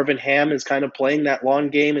Darvin Ham is kind of playing that long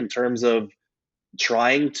game in terms of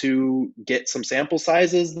trying to get some sample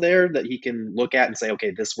sizes there that he can look at and say, okay,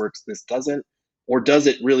 this works, this doesn't? Or does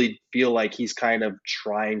it really feel like he's kind of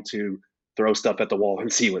trying to throw stuff at the wall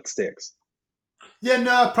and see what sticks? Yeah,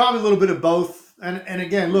 no, probably a little bit of both. And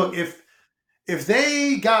again, look, if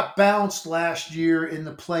they got bounced last year in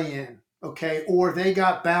the play-in, okay, or they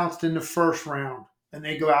got bounced in the first round and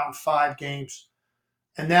they go out in 5 games,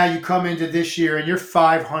 and now you come into this year and you're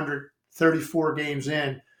 534 games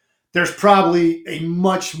in, there's probably a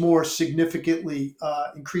much more significantly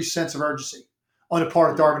increased sense of urgency on the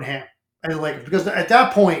part of Darvin Ham and the Lakers. Because at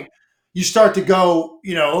that point, you start to go,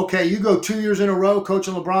 okay, you go 2 years in a row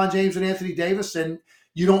coaching LeBron James and Anthony Davis, and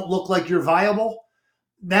you don't look like you're viable.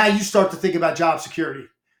 Now you start to think about job security.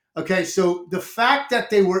 Okay, so the fact that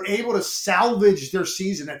they were able to salvage their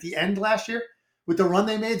season at the end last year with the run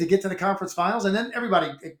they made to get to the conference finals, and then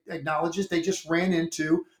everybody acknowledges they just ran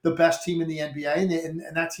into the best team in the NBA, and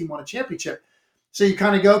that team won a championship. So you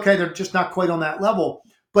kind of go, okay, they're just not quite on that level.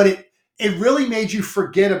 But it really made you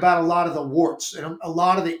forget about a lot of the warts and a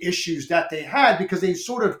lot of the issues that they had because they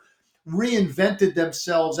sort of reinvented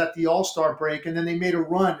themselves at the All-Star break, and then they made a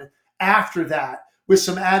run after that with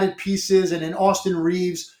some added pieces. And then Austin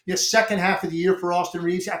Reeves, second half of the year for Austin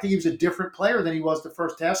Reeves, I think he was a different player than he was the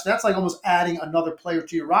first half. So that's like almost adding another player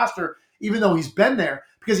to your roster, even though he's been there,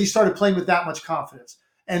 because he started playing with that much confidence.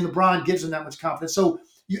 And LeBron gives him that much confidence. So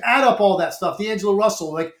you add up all that stuff, D'Angelo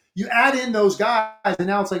Russell, like you add in those guys, and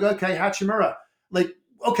now it's like, okay, Hachimura, like,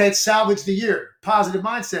 okay, it's salvaged the year, positive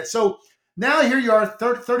mindset. So now here you are,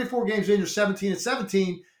 34 games in, you're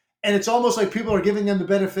 17-17, and it's almost like people are giving them the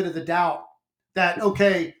benefit of the doubt that,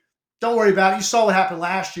 okay, don't worry about it. You saw what happened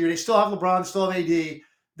last year. They still have LeBron, they still have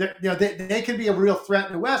AD. They can be a real threat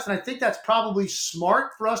in the West, and I think that's probably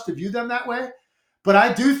smart for us to view them that way. But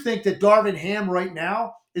I do think that Darvin Ham right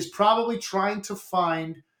now is probably trying to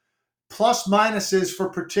find plus minuses for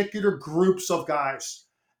particular groups of guys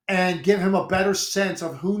and give him a better sense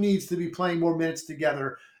of who needs to be playing more minutes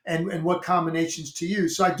together and what combinations to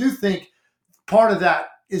use. So I do think part of that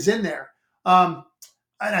is in there.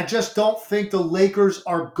 And I just don't think the Lakers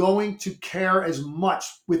are going to care as much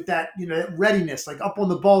with that, that readiness, like up on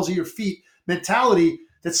the balls of your feet mentality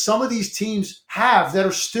that some of these teams have that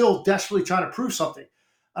are still desperately trying to prove something.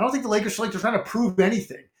 I don't think the Lakers feel like they're trying to prove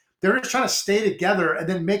anything. They're just trying to stay together and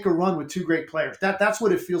then make a run with 2 great players. That's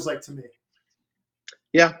what it feels like to me.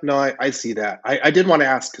 Yeah, no, I see that. I did want to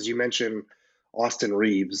ask, because you mentioned Austin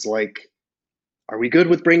Reeves, like, are we good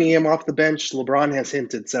with bringing him off the bench? LeBron has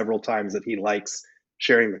hinted several times that he likes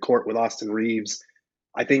sharing the court with Austin Reeves.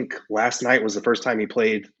 I think last night was the first time he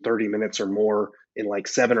played 30 minutes or more in like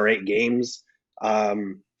 7 or 8 games. What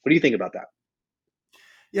do you think about that?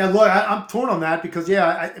 Yeah, look, I'm torn on that because,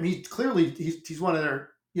 I mean, clearly he's one of their,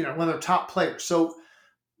 one of their top players. So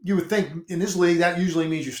you would think in this league that usually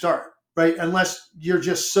means you start, right? Unless you're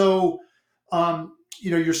just so,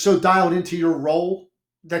 you're so dialed into your role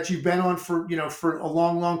that you've been on for a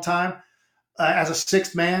long, long time. as a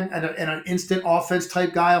sixth man and an instant offense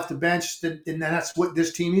type guy off the bench, and that's what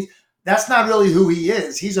this team is. That's not really who he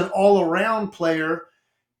is. He's an all-around player.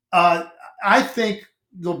 I think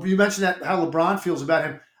you mentioned that how LeBron feels about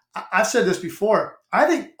him. I've said this before. I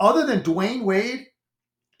think other than Dwayne Wade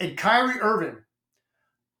and Kyrie Irving,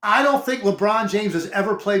 I don't think LeBron James has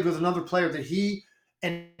ever played with another player that he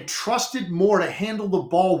entrusted more to handle the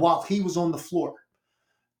ball while he was on the floor.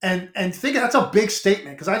 And think that's a big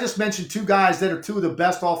statement, because I just mentioned two guys that are two of the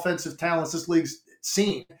best offensive talents this league's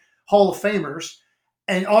seen, Hall of Famers,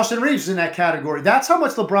 and Austin Reeves is in that category. That's how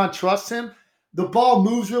much LeBron trusts him. The ball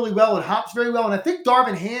moves really well. It hops very well. And I think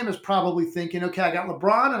Darvin Ham is probably thinking, okay, I got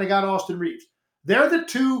LeBron and I got Austin Reeves. They're the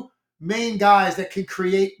two main guys that can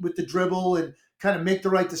create with the dribble and kind of make the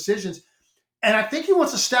right decisions. And I think he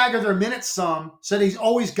wants to stagger their minutes some so that he's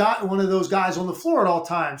always got one of those guys on the floor at all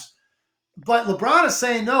times. But LeBron is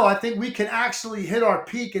saying, no, I think we can actually hit our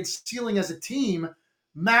peak and ceiling as a team,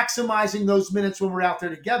 maximizing those minutes when we're out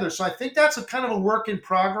there together. So I think that's a kind of a work in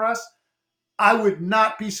progress. I would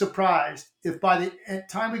not be surprised if by the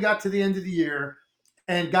time we got to the end of the year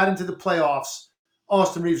and got into the playoffs,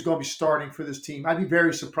 Austin Reeves is going to be starting for this team. I'd be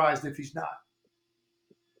very surprised if he's not.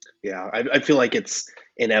 Yeah, I feel like it's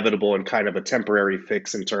inevitable and kind of a temporary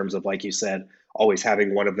fix in terms of, like you said, always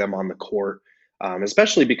having one of them on the court,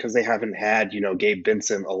 especially because they haven't had, Gabe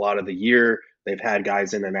Vincent a lot of the year. They've had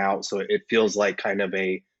guys in and out. So it feels like kind of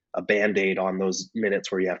a Band-Aid on those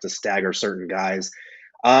minutes where you have to stagger certain guys.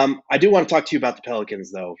 I do want to talk to you about the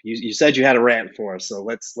Pelicans, though. You said you had a rant for us, so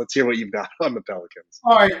let's hear what you've got on the Pelicans.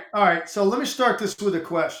 All right. So let me start this with a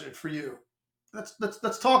question for you.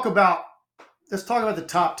 Let's talk about the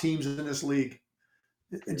top teams in this league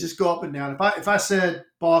and just go up and down. If I said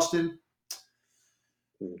Boston,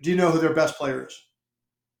 do you know who their best player is?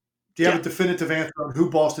 Do you have a definitive answer on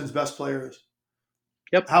who Boston's best player is?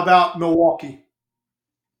 Yep. How about Milwaukee?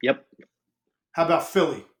 Yep. How about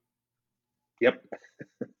Philly? Yep.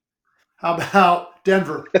 How about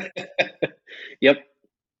Denver? Yep.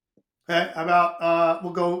 Okay. How about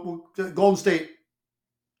we'll Golden State?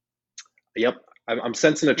 Yep. I'm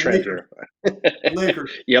sensing a trend here.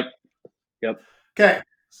 Lakers. Yep. Okay.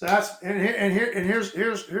 So that's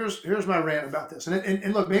here's my rant about this.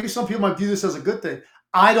 And look, maybe some people might view this as a good thing.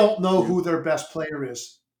 I don't know who their best player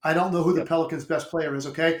is. I don't know who the Pelicans' best player is.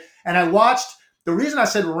 Okay. And I watched. The reason I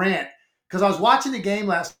said rant, because I was watching the game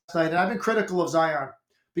last night, and I've been critical of Zion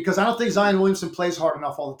because I don't think Zion Williamson plays hard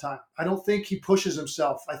enough all the time. I don't think he pushes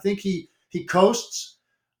himself. I think he coasts.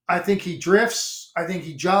 I think he drifts. I think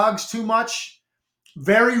he jogs too much.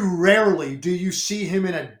 Very rarely do you see him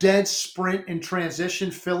in a dead sprint in transition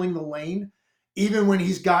filling the lane, even when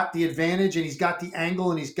he's got the advantage and he's got the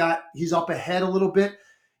angle and he's up ahead a little bit.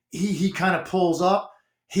 He kind of pulls up.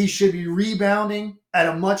 He should be rebounding at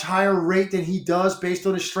a much higher rate than he does based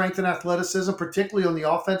on his strength and athleticism, particularly on the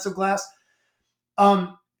offensive glass.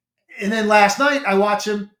 And then last night I watched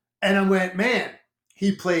him and I went, man,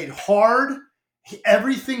 he played hard.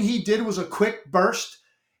 Everything he did was a quick burst.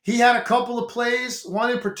 He had a couple of plays. One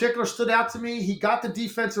in particular stood out to me. He got the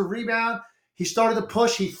defensive rebound. He started to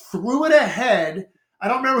push. He threw it ahead. I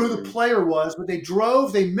don't remember who the player was, but they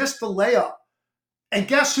missed the layup. And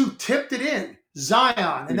guess who tipped it in?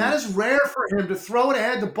 Zion. And that is rare for him to throw it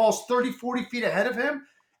ahead. The ball's 30, 40 feet ahead of him.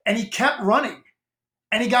 And he kept running.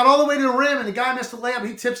 And he got all the way to the rim, and the guy missed the layup, and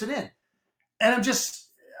he tips it in. And I'm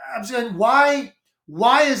saying, why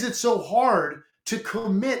is it so hard to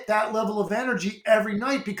commit that level of energy every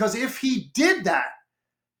night? Because if he did that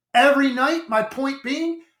every night, my point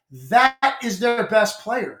being, that is their best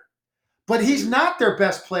player. But he's not their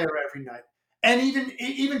best player every night. And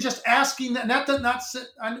even just asking that,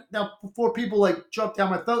 now before people like jump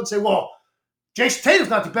down my throat and say, well, Jason Tatum's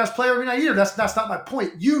not the best player every night either. That's not my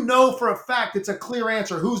point. You know for a fact it's a clear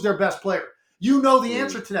answer who's their best player. You know the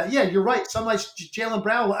answer to that. Yeah, you're right. Some like Jaylen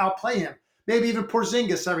Brown will outplay him. Maybe even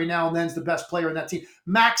Porzingis every now and then is the best player in that team.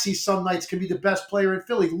 Maxey some nights can be the best player in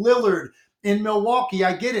Philly. Lillard in Milwaukee,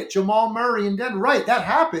 I get it. Jamal Murray in Denver. Right, that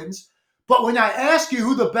happens. But when I ask you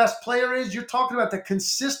who the best player is, you're talking about the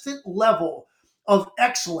consistent level of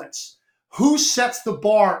excellence. Who sets the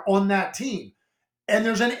bar on that team? And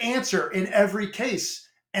there's an answer in every case.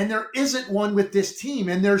 And there isn't one with this team.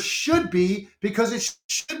 And there should be, because it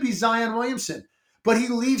should be Zion Williamson. But he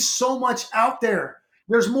leaves so much out there.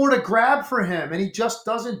 There's more to grab for him. And he just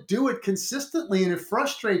doesn't do it consistently. And it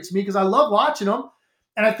frustrates me because I love watching him.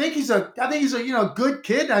 And I think he's a good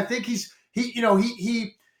kid. I think he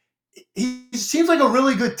seems like a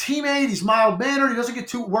really good teammate. He's mild-mannered. He doesn't get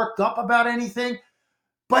too worked up about anything.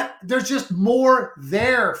 But there's just more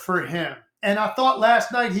there for him. And I thought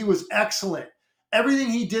last night he was excellent. Everything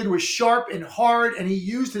he did was sharp and hard, and he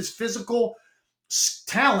used his physical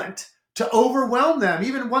talent to overwhelm them.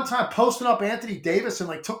 Even one time posting up Anthony Davis and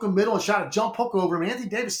like took a middle and shot a jump hook over him. Anthony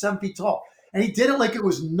Davis, 7 feet tall. And he did it like it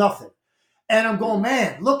was nothing. And I'm going,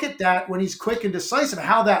 man, look at that when he's quick and decisive,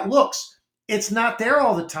 how that looks. It's not there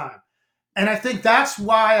all the time. And I think that's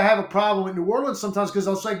why I have a problem with New Orleans sometimes, because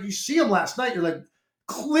I was like, you see them last night, you're like,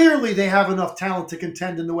 clearly they have enough talent to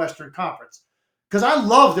contend in the Western Conference. Because I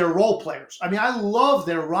love their role players. I mean, I love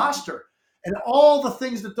their roster and all the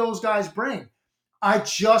things that those guys bring. I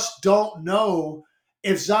just don't know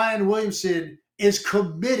if Zion Williamson is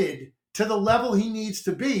committed to the level he needs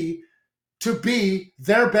to be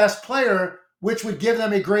their best player, which would give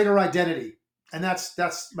them a greater identity. And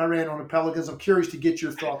that's my rant on the Pelicans. I'm curious to get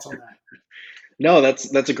your thoughts on that. No,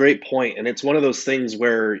 that's a great point, and it's one of those things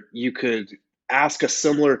where you could ask a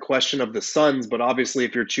similar question of the Suns, but obviously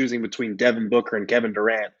if you're choosing between Devin Booker and Kevin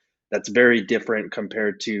Durant, that's very different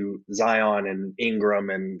compared to Zion and Ingram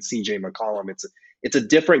and CJ McCollum. It's a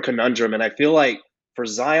different conundrum, and I feel like for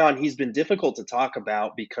Zion, he's been difficult to talk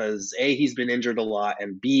about because A, he's been injured a lot,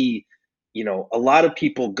 and B, a lot of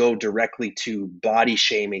people go directly to body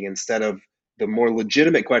shaming instead of the more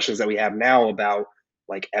legitimate questions that we have now about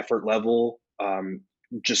like effort level,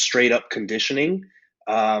 just straight up conditioning,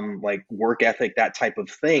 like work ethic, that type of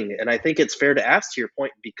thing. And I think it's fair to ask, to your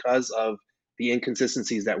point, because of the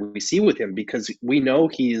inconsistencies that we see with him, because we know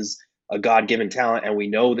he's a God-given talent, and we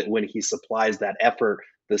know that when he supplies that effort,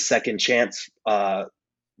 the second chance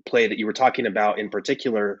play that you were talking about in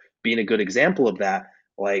particular being a good example of that,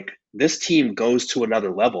 like this team goes to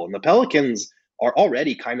another level. And the Pelicans are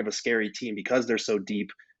already kind of a scary team because they're so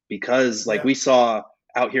deep, because like we saw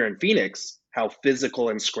out here in Phoenix, how physical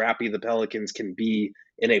and scrappy the Pelicans can be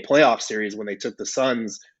in a playoff series when they took the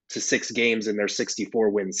Suns to 6 games in their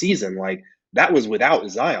 64-win season. Like that was without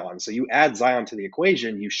Zion. So you add Zion to the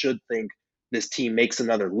equation, you should think this team makes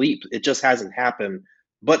another leap. It just hasn't happened.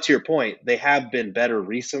 But to your point, they have been better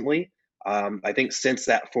recently. I think since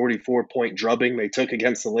that 44-point drubbing they took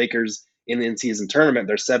against the Lakers in the in-season tournament,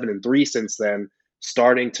 they're 7-3 since then,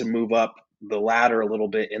 starting to move up the ladder a little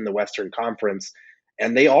bit in the Western Conference.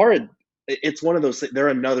 And it's one of those, they're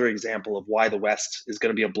another example of why the West is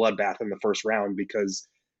going to be a bloodbath in the first round, because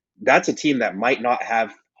that's a team that might not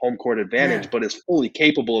have home court advantage, but is fully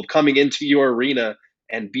capable of coming into your arena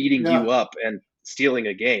and beating you up and stealing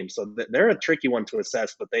a game. So they're a tricky one to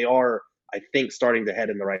assess, but they are, I think, starting to head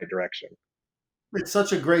in the right direction. It's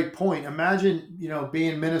such a great point. Imagine,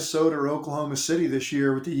 being Minnesota or Oklahoma City this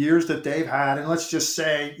year with the years that they've had. And let's just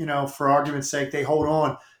say, for argument's sake, they hold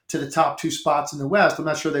on to the top 2 spots in the West. I'm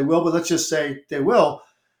not sure they will, but let's just say they will.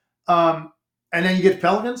 And then you get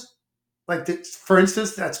Pelicans. Like, for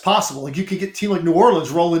instance, that's possible. Like you could get a team like New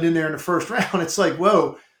Orleans rolling in there in the first round. It's like,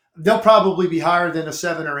 whoa, they'll probably be higher than a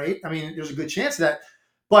 7 or 8. I mean, there's a good chance of that.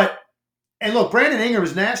 But, and look, Brandon Ingram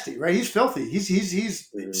is nasty, right? He's filthy. He's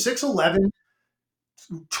 6'11",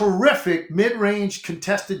 terrific mid-range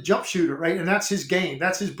contested jump shooter, right? And that's his game.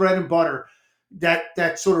 That's his bread and butter.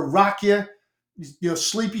 That sort of rock you,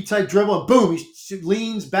 sleepy type dribble, and boom, he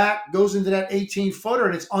leans back, goes into that 18-footer,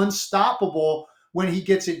 and it's unstoppable when he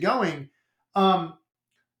gets it going.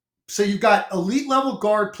 So you've got elite level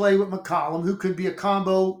guard play with McCollum, who could be a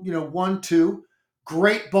combo, 1-2,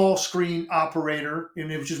 great ball screen operator,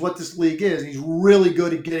 which is what this league is. He's really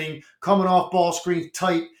good at coming off ball screens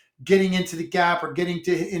tight, getting into the gap or getting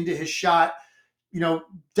into his shot.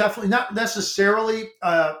 Definitely not necessarily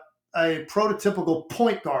a prototypical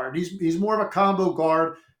point guard. He's more of a combo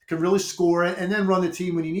guard, can really score it and then run the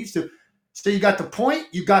team when he needs to. So you got the point,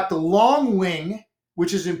 you got the long wing,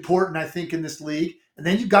 which is important, I think, in this league. And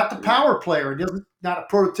then you got the power player. Not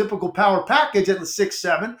a prototypical power package at the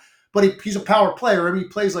 6'7", but he's a power player. I mean, he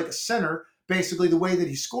plays like a center, basically the way that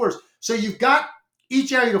he scores. So you've got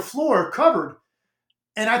each area of the floor covered.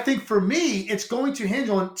 And I think for me, it's going to hinge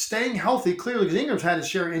on staying healthy, clearly, because Ingram's had his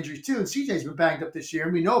share of injuries too, and CJ's been banged up this year,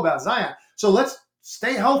 and we know about Zion. So let's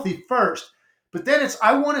stay healthy first. But then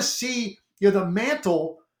I want to see the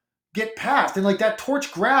mantle get passed and like that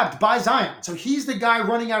torch grabbed by Zion. So he's the guy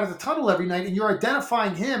running out of the tunnel every night, and you're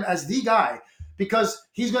identifying him as the guy because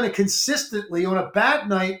he's going to consistently, on a bad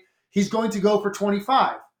night, he's going to go for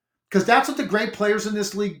 25. Because that's what the great players in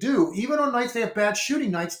this league do. Even on nights they have bad shooting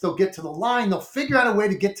nights, they'll get to the line. They'll figure out a way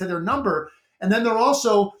to get to their number. And then they're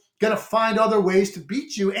also going to find other ways to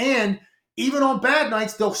beat you. And even on bad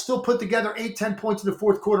nights, they'll still put together 8-10 points in the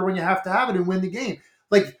fourth quarter when you have to have it and win the game.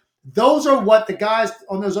 Like, those are what the guys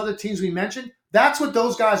on those other teams we mentioned, that's what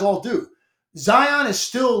those guys all do. Zion is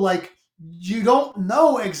still like, you don't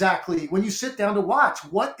know exactly when you sit down to watch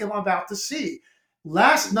what am I about to see.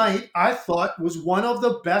 Last night, I thought, was one of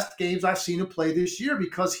the best games I've seen him play this year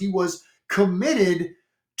because he was committed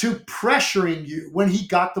to pressuring you when he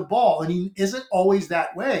got the ball, and he isn't always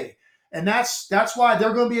that way. And that's why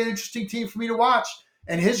they're going to be an interesting team for me to watch.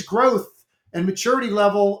 And his growth and maturity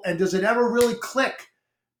level, and does it ever really click?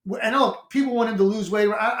 I know people want him to lose weight.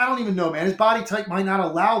 I don't even know, man. His body type might not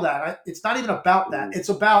allow that. It's not even about that. It's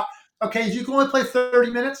about, okay, you can only play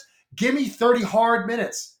 30 minutes. Give me 30 hard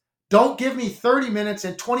minutes. Don't give me 30 minutes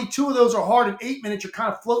and 22 of those are hard, and 8 minutes you're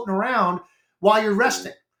kind of floating around while you're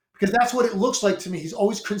resting. Because that's what it looks like to me. He's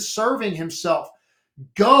always conserving himself.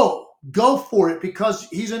 Go for it, because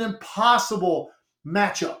he's an impossible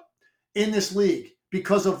matchup in this league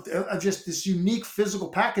because of just this unique physical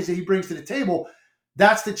package that he brings to the table.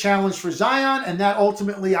 That's the challenge for Zion, and that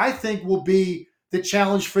ultimately, I think, will be the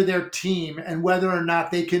challenge for their team, and whether or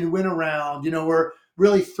not they can win a round, or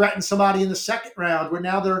really threaten somebody in the second round, where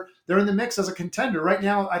now they're in the mix as a contender. Right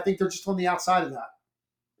now, I think they're just on the outside of that.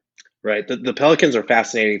 Right. The Pelicans are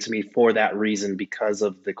fascinating to me for that reason, because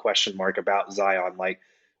of the question mark about Zion. Like,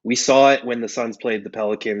 we saw it when the Suns played the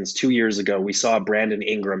Pelicans 2 years ago. We saw Brandon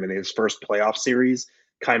Ingram in his first playoff series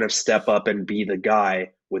kind of step up and be the guy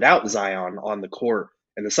without Zion on the court.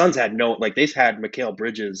 And the Suns had they've had Mikal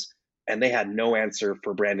Bridges, and they had no answer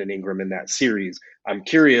for Brandon Ingram in that series. I'm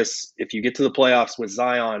curious, if you get to the playoffs with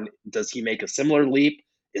Zion, does he make a similar leap?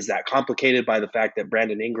 Is that complicated by the fact that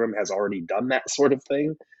Brandon Ingram has already done that sort of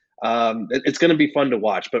thing? It's going to be fun to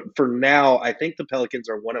watch. But for now, I think the Pelicans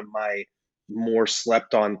are one of my more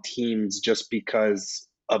slept on teams just because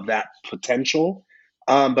of that potential.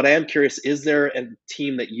 But I am curious, is there a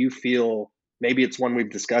team that you feel, maybe it's one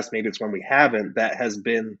we've discussed, maybe it's one we haven't, that has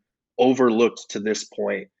been overlooked to this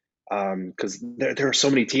point? Because there are so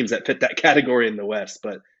many teams that fit that category in the West.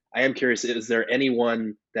 But I am curious, is there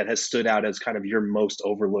anyone that has stood out as kind of your most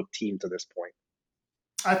overlooked team to this point?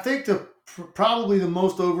 I think probably the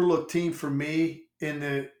most overlooked team for me in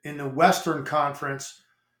the Western Conference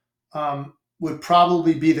would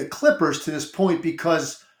probably be the Clippers to this point,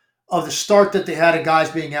 because of the start that they had of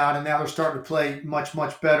guys being out, and now they're starting to play much,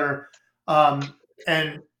 much better.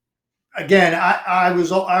 And again, I was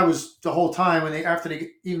the whole time when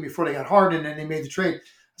even before they got Harden and they made the trade,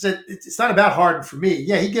 I said it's not about Harden for me.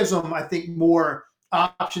 Yeah, he gives them, I think, more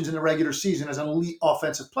options in the regular season as an elite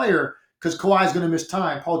offensive player, because Kawhi's going to miss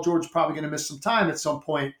time. Paul George is probably going to miss some time at some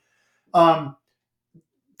point.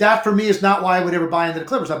 That for me is not why I would ever buy into the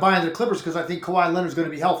Clippers. I buy into the Clippers because I think Kawhi Leonard's going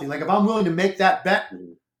to be healthy. Like, if I'm willing to make that bet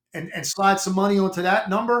and slide some money onto that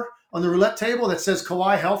number on the roulette table that says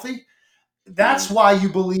Kawhi healthy, that's why you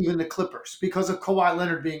believe in the Clippers, because of Kawhi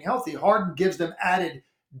Leonard being healthy. Harden gives them added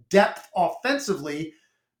depth offensively,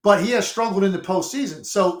 but he has struggled in the postseason.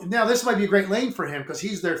 So now this might be a great lane for him because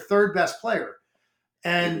he's their third best player.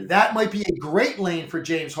 And that might be a great lane for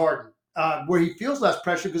James Harden, where he feels less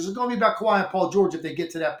pressure, because it's going to be about Kawhi and Paul George if they get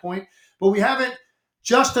to that point. But we haven't,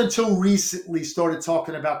 just until recently, started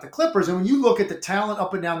talking about the Clippers. And when you look at the talent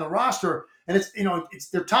up and down the roster, and it's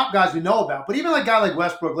their top guys we know about, but even like a guy like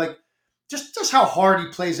Westbrook, like just how hard he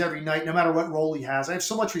plays every night, no matter what role he has. I have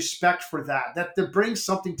so much respect for that brings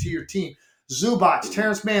something to your team. Zubac,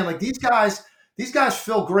 Terrence Mann, like these guys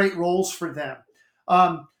fill great roles for them.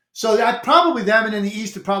 So I'd probably them, and in the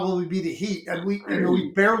East would probably be the Heat. And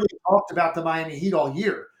we barely talked about the Miami Heat all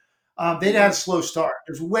year. They'd had a slow start.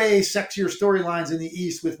 There's way sexier storylines in the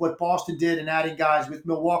East with what Boston did and adding guys, with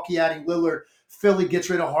Milwaukee adding Lillard. Philly gets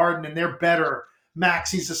rid of Harden and they're better.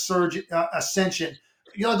 Maxi's a surge ascension.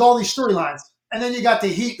 Like all these storylines. And then you got the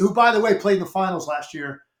Heat, who, by the way, played in the finals last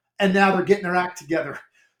year, and now they're getting their act together.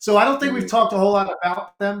 So I don't think we've talked a whole lot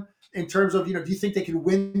about them in terms of, do you think they can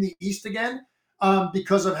win the East again?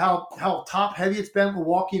 Because of how top heavy it's been,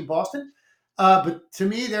 Milwaukee and Boston. But to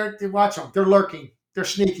me, watch them. They're lurking. They're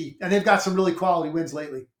sneaky, and they've got some really quality wins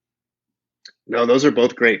lately. No, those are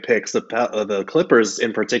both great picks. The Clippers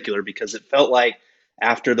in particular, because it felt like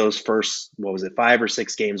after those first, 5 or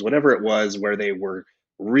 6 games, whatever it was, where they were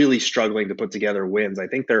really struggling to put together wins. I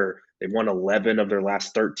think they've won 11 of their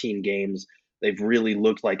last 13 games. They've really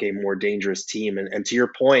looked like a more dangerous team. And to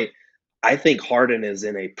your point, I think Harden is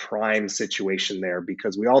in a prime situation there,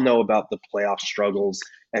 because we all know about the playoff struggles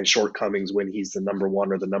and shortcomings when he's the number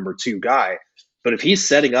one or the number two guy. But if he's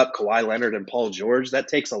setting up Kawhi Leonard and Paul George, that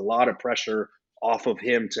takes a lot of pressure off of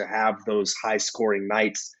him to have those high scoring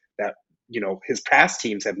nights that, his past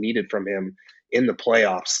teams have needed from him in the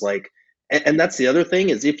playoffs. And that's the other thing,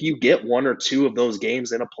 is if you get one or two of those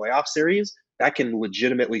games in a playoff series, that can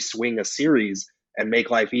legitimately swing a series and make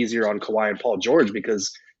life easier on Kawhi and Paul George. Because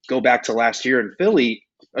go back to last year in Philly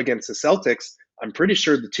against the Celtics, I'm pretty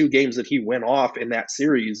sure the 2 games that he went off in that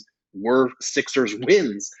series were Sixers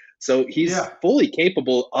wins. So he's Yeah. fully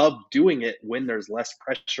capable of doing it when there's less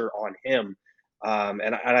pressure on him.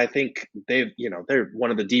 And I think they're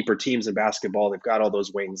one of the deeper teams in basketball. They've got all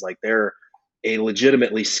those wings. Like, they're a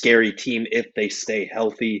legitimately scary team if they stay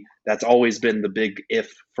healthy. That's always been the big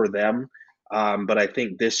if for them. But I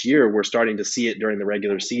think this year we're starting to see it during the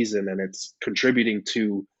regular season, and it's contributing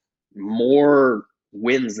to more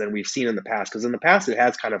wins than we've seen in the past. Because in the past, it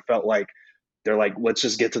has kind of felt like they're like, let's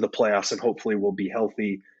just get to the playoffs and hopefully we'll be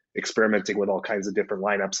healthy, experimenting with all kinds of different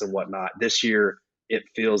lineups and whatnot. This year, it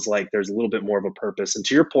feels like there's a little bit more of a purpose. And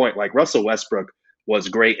to your point, like, Russell Westbrook was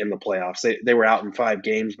great in the playoffs. They were out in 5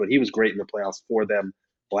 games, but he was great in the playoffs for them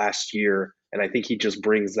last year. And I think he just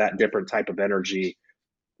brings that different type of energy.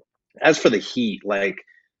 As for the Heat, like,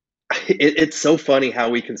 it's so funny how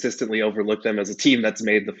we consistently overlook them as a team that's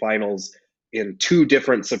made the finals in 2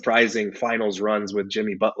 different surprising finals runs with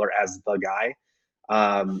Jimmy Butler as the guy.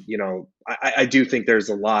 I do think there's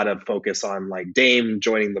a lot of focus on, like, Dame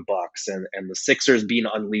joining the Bucks and the Sixers being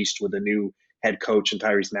unleashed with a new head coach and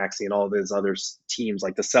Tyrese Maxey and all of these other teams,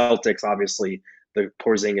 like the Celtics, obviously the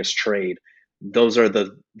Porzingis trade. Those are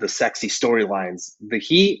the sexy storylines. The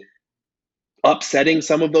Heat upsetting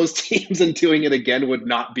some of those teams and doing it again would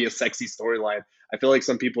not be a sexy storyline. I feel like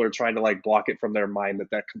some people are trying to, like, block it from their mind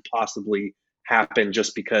that could possibly happen,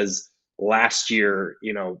 just because last year,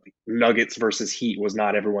 Nuggets versus Heat was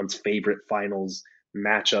not everyone's favorite finals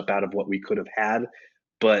matchup out of what we could have had.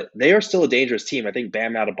 But they are still a dangerous team. I think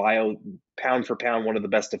Bam Adebayo, pound for pound, one of the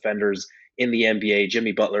best defenders in the NBA.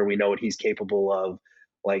 Jimmy Butler, we know what he's capable of.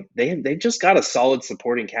 Like, they just got a solid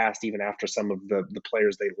supporting cast even after some of the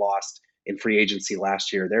players they lost in free agency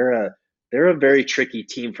last year. They're a very tricky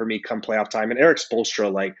team for me come playoff time. And Eric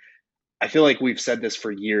Spoelstra, like, I feel like we've said this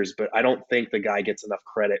for years, but I don't think the guy gets enough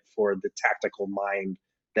credit for the tactical mind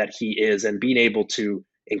that he is, and being able to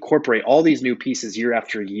incorporate all these new pieces year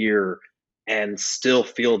after year and still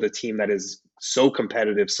field a team that is so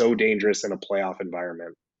competitive, so dangerous in a playoff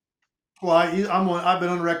environment. Well, I've been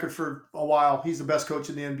on record for a while. He's the best coach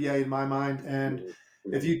in the NBA in my mind. And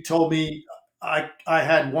if you told me I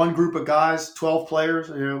had one group of guys, 12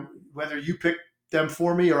 players, whether you pick them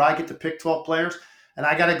for me or I get to pick 12 players, and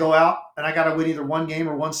I got to go out and I got to win either one game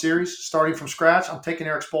or one series starting from scratch, I'm taking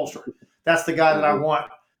Eric Spoelstra. That's the guy that I want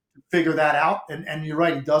to figure that out. And you're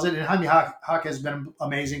right, he does it. And Jaime Jaquez has been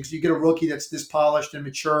amazing, because you get a rookie that's this polished and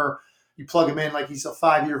mature. You plug him in like he's a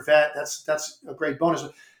 5-year vet. That's a great bonus.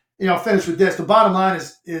 I'll finish with this. The bottom line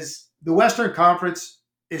is the Western Conference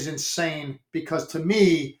is insane, because to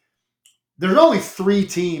me, there's only 3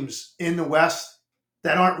 teams in the West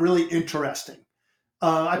that aren't really interesting.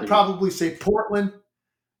 I'd probably say Portland,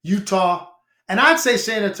 Utah, and I'd say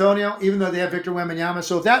San Antonio, even though they have Victor Wembanyama.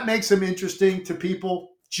 So if that makes them interesting to people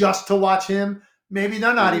just to watch him, maybe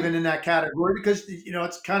they're not even in that category, because,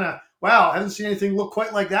 it's kind of, wow, I haven't seen anything look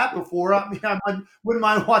quite like that before. I mean, I wouldn't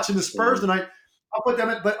mind watching the Spurs tonight. I'll put them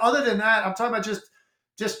in. But other than that, I'm talking about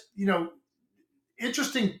just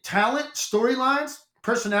interesting talent, storylines,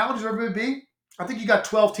 personalities, whatever it would be. I think you got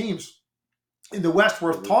 12 teams in the West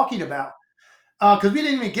worth talking about. Because we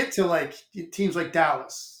didn't even get to, like, teams like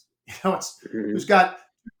Dallas. Who's got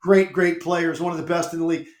great players, one of the best in the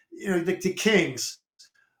league. The Kings,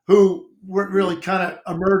 who were really kind of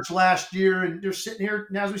emerged last year, and they're sitting here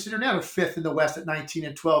now. As we sit here now, they're 5th in the West at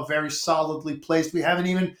 19-12, very solidly placed. We haven't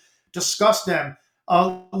even discussed them.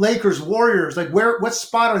 Lakers, Warriors, like, what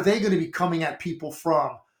spot are they going to be coming at people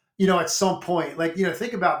from? At some point, like,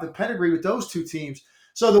 think about the pedigree with those 2 teams.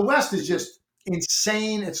 So the West is just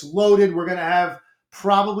insane. It's loaded. We're going to have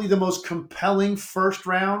probably the most compelling first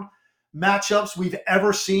round matchups we've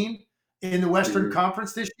ever seen in the Western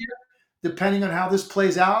Conference this year. Depending on how this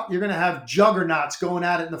plays out, you're going to have juggernauts going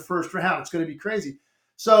at it in the first round. It's going to be crazy.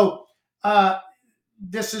 So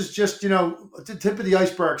this is just, the tip of the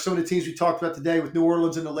iceberg. Some of the teams we talked about today with New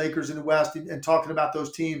Orleans and the Lakers in the West, and talking about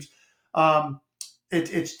those teams.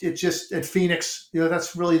 It's just at Phoenix,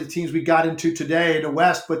 that's really the teams we got into today in the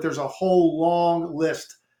West, but there's a whole long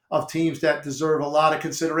list of teams that deserve a lot of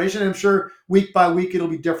consideration. I'm sure week by week it'll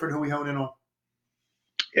be different who we hone in on.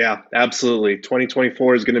 Yeah, absolutely.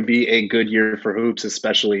 2024 is going to be a good year for hoops,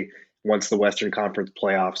 especially once the Western Conference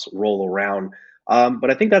playoffs roll around. But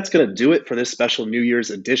I think that's going to do it for this special New Year's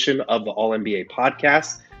edition of the All NBA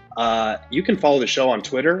podcast. You can follow the show on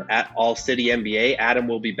Twitter at AllCityNBA. Adam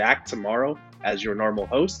will be back tomorrow as your normal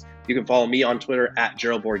host. You can follow me on Twitter at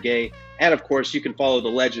Gerald Bourguet. And of course, you can follow the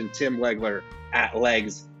legend Tim Legler at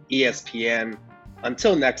Legs ESPN.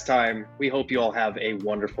 Until next time, we hope you all have a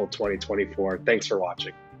wonderful 2024. Thanks for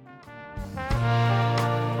watching.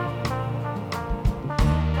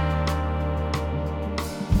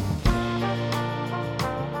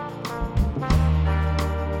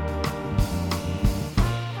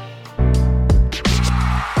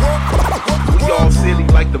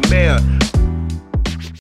 man.